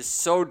Adams is just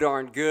so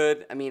darn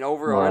good. I mean,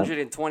 over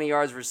 120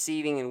 yards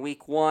receiving in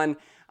Week 1.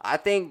 I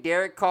think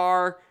Derek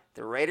Carr,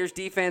 the Raiders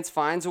defense,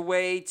 finds a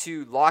way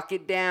to lock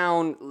it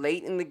down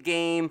late in the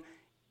game.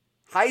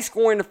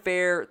 High-scoring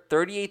affair,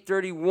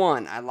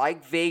 38-31. I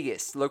like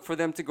Vegas. Look for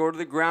them to go to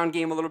the ground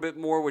game a little bit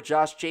more with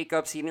Josh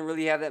Jacobs. He didn't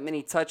really have that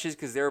many touches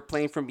because they were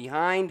playing from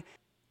behind.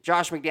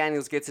 Josh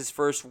McDaniels gets his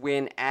first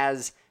win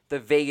as the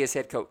Vegas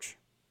head coach.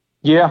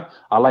 Yeah,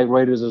 I like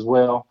Raiders as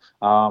well.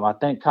 I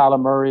think Kyler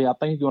Murray, I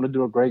think he's going to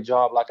do a great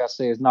job. Like I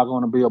said, it's not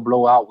going to be a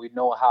blowout. We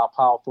know how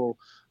powerful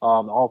the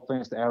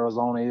offense to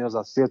Arizona is.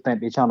 I still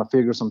think they're trying to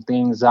figure some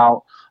things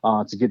out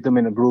to get them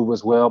in the groove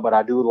as well. But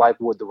I do like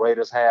what the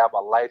Raiders have.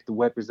 I like the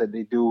weapons that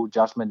they do.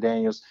 Josh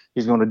McDaniels,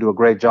 he's going to do a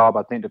great job.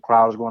 I think the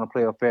crowd is going to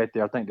play a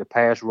factor. I think the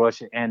pass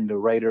rush and the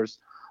Raiders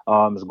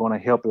is going to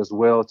help as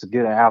well to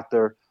get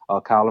after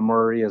Kyler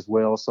Murray as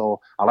well. So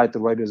I like the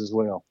Raiders as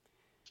well.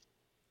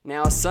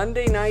 Now,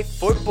 Sunday Night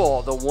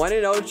Football, the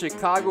 1-0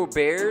 Chicago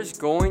Bears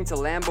going to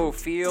Lambeau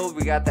Field.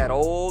 We got that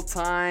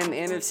old-time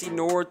NFC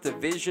North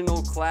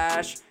divisional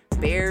clash,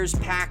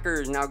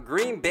 Bears-Packers. Now,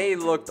 Green Bay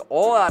looked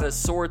all out of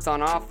sorts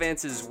on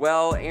offense as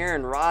well.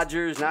 Aaron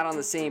Rodgers not on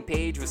the same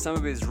page with some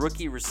of his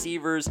rookie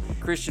receivers.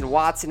 Christian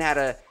Watson had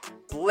a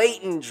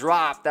blatant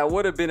drop that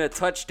would have been a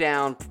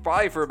touchdown,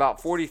 probably for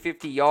about 40,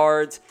 50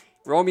 yards.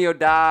 Romeo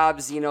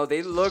Doubs,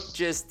 they looked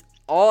just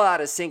all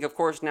out of sync. Of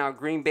course, now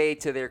Green Bay,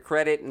 to their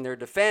credit and their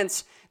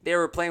defense, they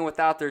were playing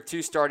without their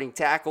 2 starting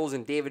tackles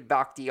and David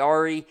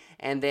Bakhtiari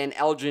and then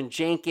Elgin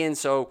Jenkins.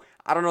 So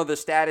I don't know the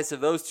status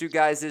of those 2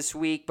 guys this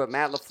week, but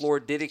Matt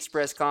LaFleur did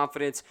express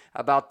confidence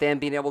about them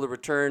being able to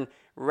return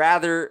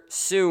rather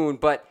soon.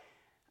 But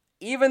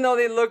even though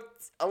they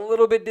looked a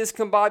little bit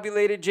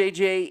discombobulated,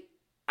 JJ,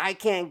 I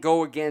can't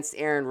go against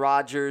Aaron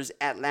Rodgers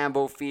at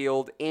Lambeau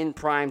Field in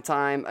prime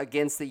time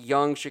against the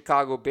young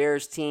Chicago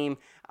Bears team.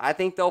 I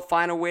think they'll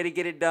find a way to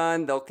get it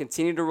done. They'll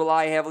continue to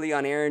rely heavily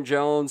on Aaron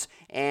Jones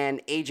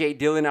and A.J.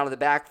 Dillon out of the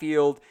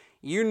backfield.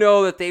 You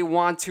know that they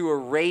want to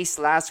erase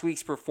last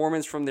week's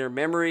performance from their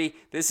memory.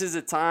 This is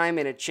a time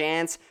and a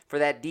chance for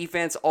that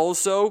defense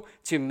also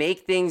to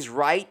make things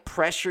right,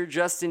 pressure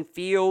Justin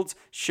Fields,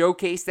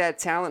 showcase that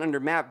talent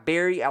under Matt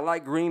Berry. I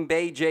like Green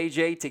Bay,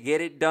 JJ, to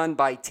get it done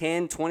by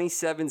 10,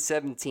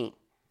 27-17.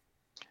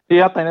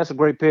 Yeah, I think that's a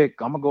great pick.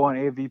 I'm going to go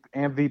on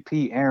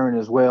MVP Aaron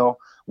as well.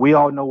 We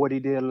all know what he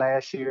did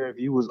last year. If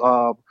he was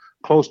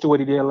close to what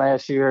he did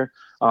last year,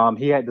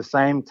 he had the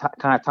same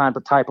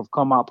type of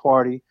come-out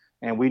party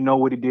and we know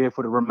what he did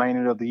for the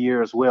remainder of the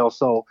year as well.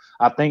 So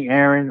I think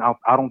Aaron,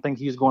 I don't think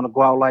he's going to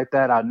go out like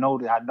that. I know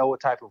what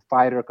type of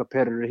fighter,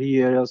 competitor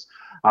he is.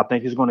 I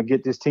think he's going to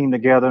get this team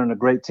together in a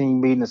great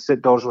team meeting and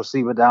sit those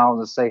receivers down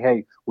and say,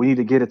 hey, we need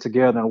to get it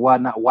together. And why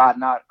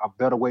not a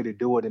better way to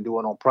do it than do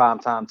it on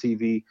primetime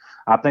TV?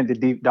 I think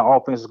the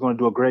offense is going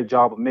to do a great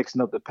job of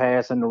mixing up the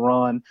pass and the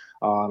run.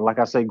 Like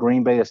I say,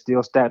 Green Bay is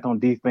still stacked on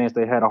defense.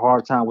 They had a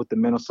hard time with the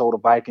Minnesota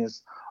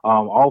Vikings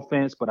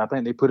offense, but I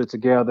think they put it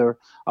together.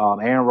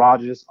 Aaron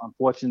Rodgers,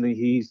 unfortunately,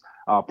 he's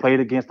played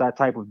against that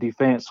type of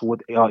defense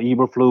with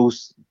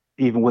Eberflus,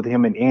 even with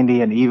him in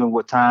Indy and even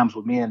with times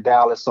with me in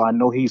Dallas. So I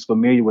know he's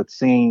familiar with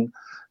seeing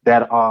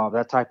that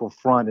type of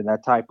front and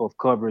that type of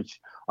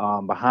coverage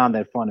behind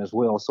that front as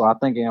well. So I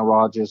think Aaron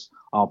Rodgers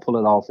pull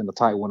it off in the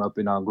tight one up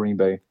in Green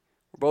Bay.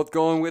 We're both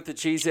going with the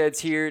Cheeseheads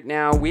here.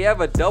 Now, we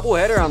have a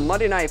doubleheader on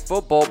Monday Night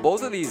Football.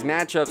 Both of these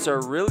matchups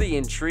are really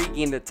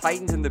intriguing. The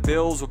Titans and the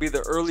Bills will be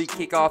the early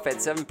kickoff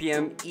at 7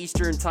 p.m.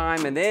 Eastern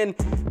Time, and then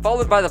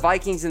followed by the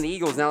Vikings and the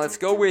Eagles. Now, let's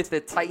go with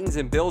the Titans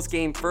and Bills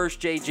game first,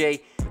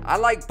 JJ. I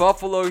like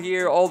Buffalo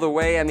here all the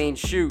way. I mean,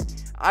 shoot.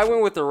 I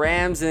went with the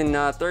Rams in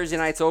Thursday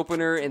night's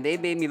opener, and they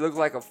made me look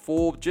like a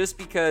fool just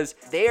because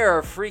they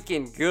are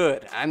freaking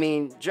good. I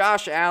mean,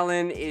 Josh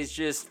Allen is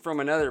just from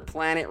another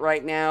planet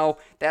right now.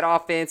 That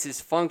offense is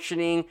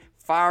functioning,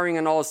 firing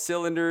on all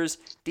cylinders.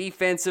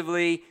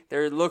 Defensively,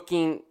 they're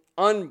looking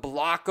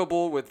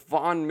unblockable with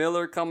Von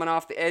Miller coming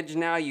off the edge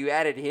now. You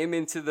added him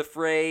into the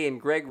fray and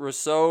Greg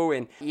Rousseau.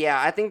 And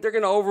yeah, I think they're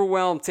going to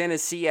overwhelm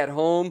Tennessee at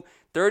home.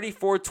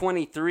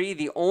 34-23.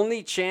 The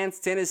only chance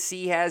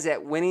Tennessee has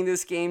at winning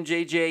this game,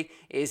 JJ,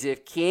 is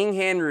if King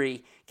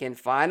Henry can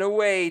find a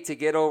way to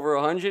get over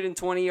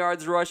 120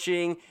 yards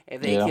rushing,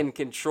 if they can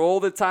control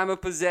the time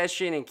of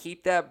possession and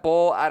keep that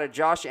ball out of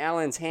Josh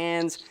Allen's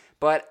hands.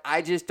 But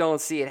I just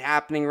don't see it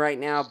happening right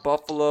now.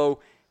 Buffalo,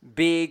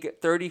 big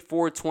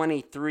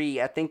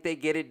 34-23. I think they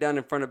get it done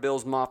in front of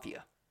Bills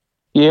Mafia.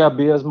 Yeah,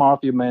 Bills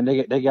Mafia, man,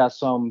 they got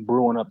something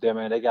brewing up there,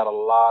 man. They got a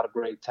lot of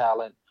great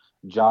talent.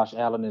 Josh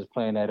Allen is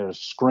playing at an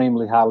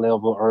extremely high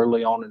level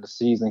early on in the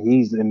season.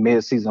 He's in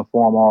mid-season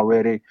form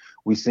already.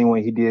 We've seen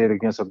what he did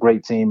against a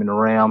great team in the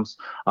Rams.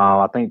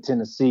 I think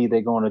Tennessee,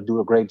 they're going to do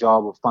a great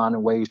job of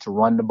finding ways to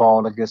run the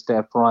ball against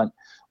that front.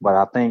 But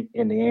I think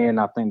in the end,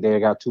 I think they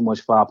got too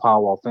much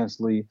firepower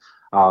offensively.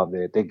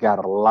 They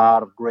got a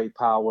lot of great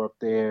power up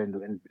there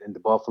in the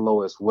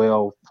Buffalo as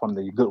well, from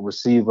the good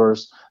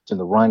receivers to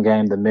the run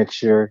game, the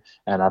mixture.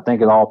 And I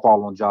think it all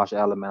falls on Josh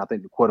Allen, man. I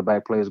think the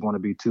quarterback play is going to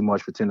be too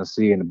much for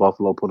Tennessee, and the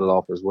Buffalo put it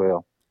off as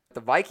well. The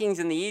Vikings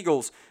and the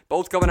Eagles,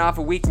 both coming off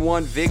a Week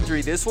 1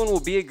 victory. This one will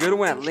be a good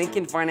one at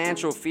Lincoln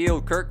Financial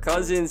Field. Kirk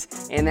Cousins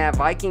and that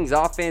Vikings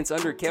offense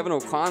under Kevin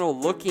O'Connell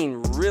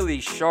looking really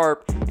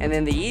sharp. And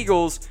then the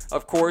Eagles,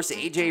 of course,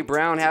 A.J.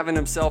 Brown having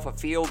himself a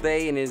field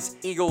day in his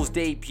Eagles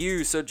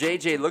debut. So,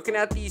 JJ, looking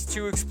at these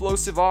two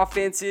explosive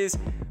offenses,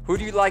 who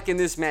do you like in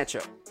this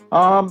matchup?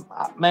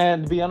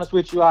 Man, to be honest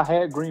with you, I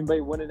had Green Bay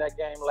winning that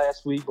game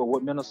last week, but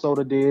what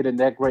Minnesota did and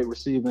that great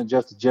receiver,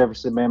 Justin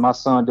Jefferson, man, my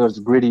son does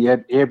gritty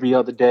every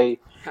other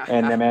day.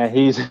 And then, man,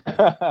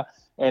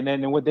 and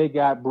then what they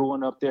got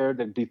brewing up there,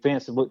 the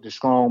defense looked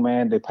strong,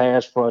 man. The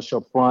pass rush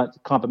up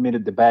front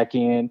complemented the back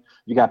end.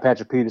 You got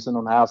Patrick Peterson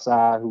on the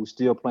outside, who's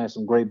still playing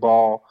some great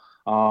ball.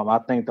 I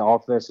think the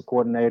offensive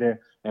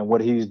coordinator and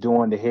what he's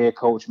doing, the head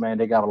coach, man,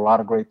 they got a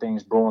lot of great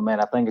things brewing, man.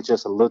 I think it's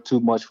just a little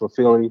too much for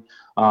Philly,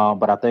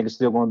 but I think it's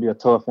still going to be a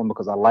tough one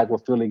because I like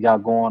what Philly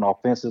got going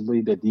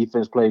offensively. The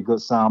defense played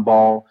good sound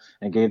ball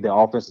and gave the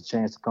offense a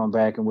chance to come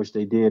back, in which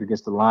they did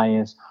against the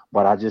Lions.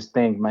 But I just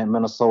think, man,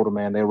 Minnesota,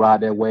 man, they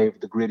ride that wave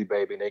with the gritty,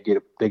 baby, and they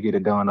get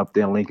it done up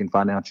there in Lincoln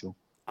Financial.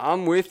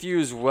 I'm with you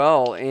as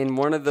well. In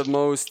one of the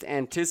most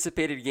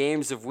anticipated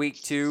games of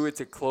Week 2,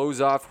 to close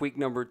off Week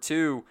number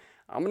 2,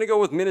 I'm going to go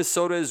with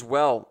Minnesota as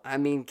well. I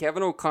mean,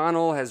 Kevin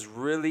O'Connell has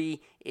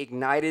really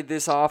ignited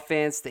this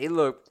offense. They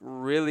look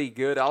really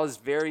good. I was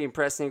very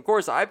impressed. And, of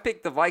course, I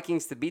picked the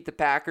Vikings to beat the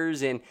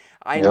Packers, and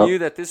I knew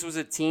that this was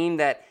a team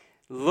that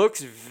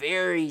looks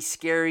very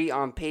scary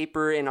on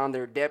paper and on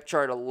their depth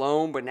chart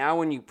alone. But now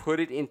when you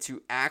put it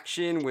into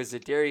action with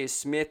Zadarius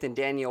Smith and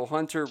Daniel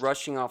Hunter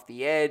rushing off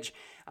the edge,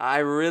 I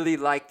really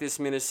like this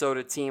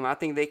Minnesota team. I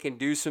think they can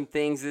do some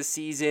things this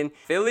season.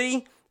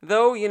 Philly,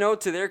 though, you know,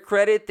 to their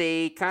credit,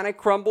 they kind of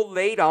crumbled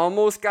late.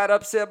 Almost got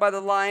upset by the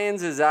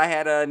Lions, as I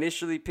had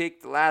initially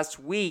picked last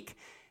week.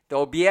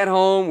 They'll be at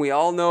home. We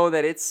all know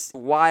that it's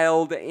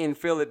wild in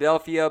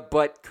Philadelphia.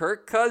 But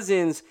Kirk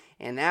Cousins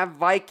and that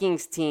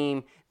Vikings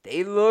team,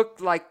 they look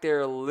like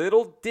they're a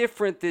little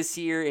different this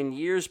year in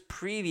years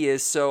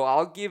previous. So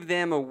I'll give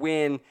them a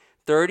win,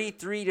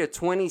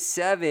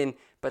 33-27.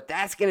 But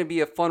that's going to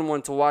be a fun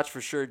one to watch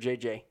for sure,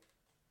 JJ.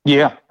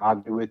 Yeah, I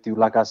agree with you.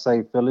 Like I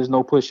say, Philly's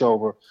no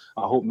pushover.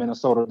 I hope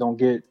Minnesota don't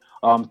get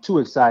too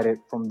excited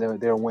from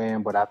their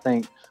win, but I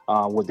think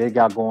what they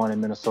got going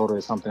in Minnesota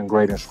is something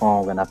great and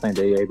strong, and I think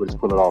they're able to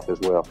pull it off as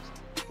well.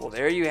 Well,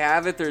 there you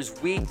have it.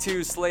 There's week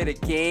 2 slate of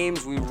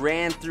games. We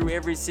ran through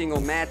every single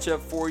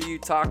matchup for you,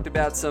 talked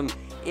about some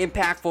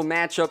impactful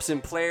matchups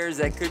and players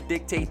that could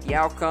dictate the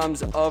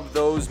outcomes of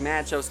those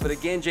matchups. But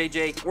again,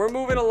 JJ, we're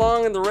moving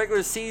along in the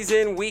regular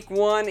season. Week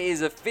 1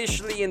 is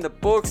officially in the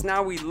books.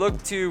 Now we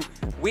look to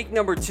week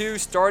number 2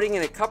 starting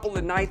in a couple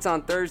of nights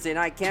on Thursday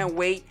night. Can't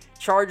wait.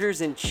 Chargers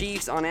and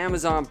Chiefs on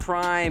Amazon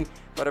Prime.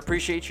 But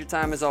appreciate your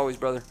time as always,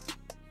 brother.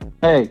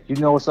 Hey, you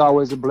know it's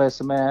always a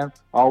blessing, man.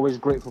 Always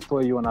grateful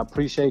for you, and I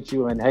appreciate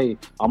you. And, hey,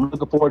 I'm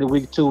looking forward to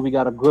week 2. We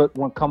got a good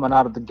one coming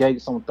out of the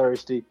gates on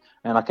Thursday,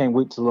 and I can't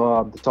wait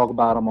to talk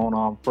about them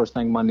on first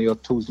thing Monday or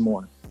Tuesday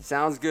morning.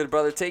 Sounds good,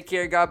 brother. Take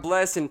care. God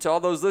bless. And to all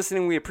those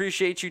listening, we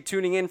appreciate you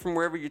tuning in from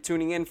wherever you're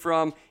tuning in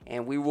from,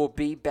 and we will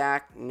be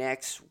back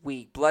next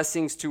week.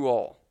 Blessings to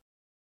all.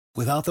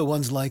 Without the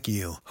ones like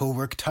you, who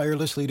work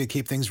tirelessly to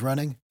keep things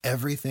running,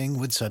 everything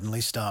would suddenly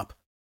stop.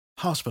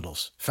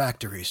 Hospitals,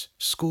 factories,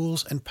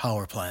 schools, and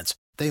power plants,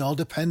 they all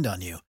depend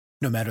on you.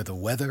 No matter the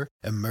weather,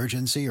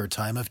 emergency, or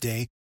time of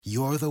day,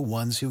 you're the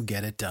ones who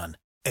get it done.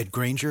 At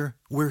Grainger,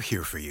 we're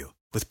here for you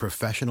with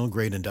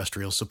professional-grade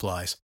industrial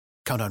supplies.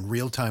 Count on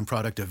real-time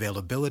product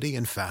availability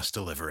and fast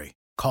delivery.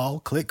 Call,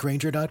 click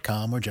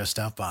Grainger.com, or just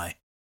stop by.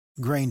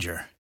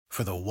 Grainger,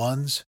 for the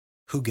ones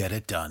who get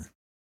it done.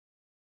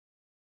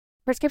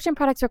 Prescription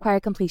products require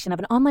completion of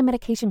an online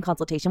medication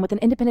consultation with an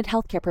independent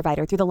healthcare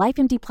provider through the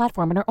LifeMD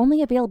platform and are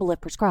only available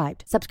if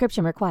prescribed.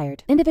 Subscription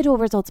required. Individual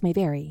results may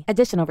vary.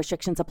 Additional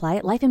restrictions apply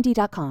at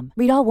lifemd.com.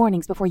 Read all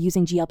warnings before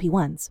using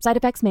GLP-1s. Side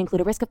effects may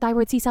include a risk of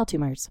thyroid C-cell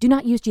tumors. Do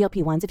not use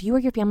GLP-1s if you or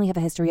your family have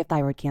a history of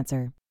thyroid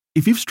cancer.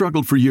 If you've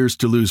struggled for years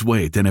to lose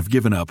weight and have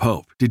given up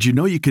hope, did you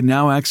know you can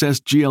now access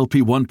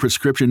GLP-1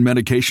 prescription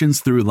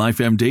medications through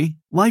LifeMD?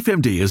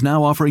 LifeMD is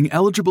now offering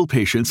eligible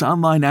patients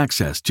online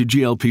access to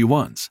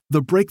GLP-1s,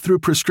 the breakthrough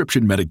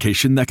prescription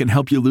medication that can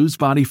help you lose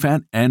body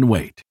fat and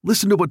weight.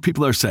 Listen to what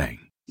people are saying.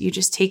 You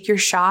just take your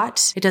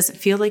shot. It doesn't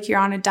feel like you're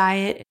on a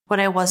diet. What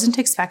I wasn't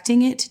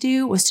expecting it to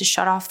do was to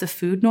shut off the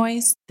food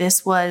noise.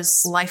 This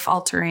was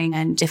life-altering,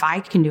 and if I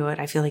can do it,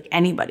 I feel like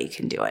anybody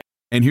can do it.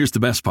 And here's the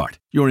best part.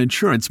 Your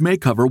insurance may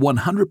cover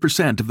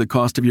 100% of the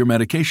cost of your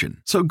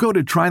medication. So go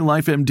to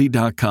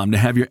TryLifeMD.com to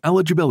have your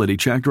eligibility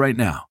checked right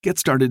now. Get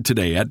started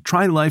today at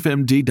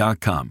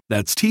TryLifeMD.com.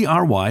 That's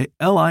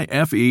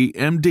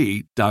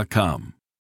TryLifeMD.com.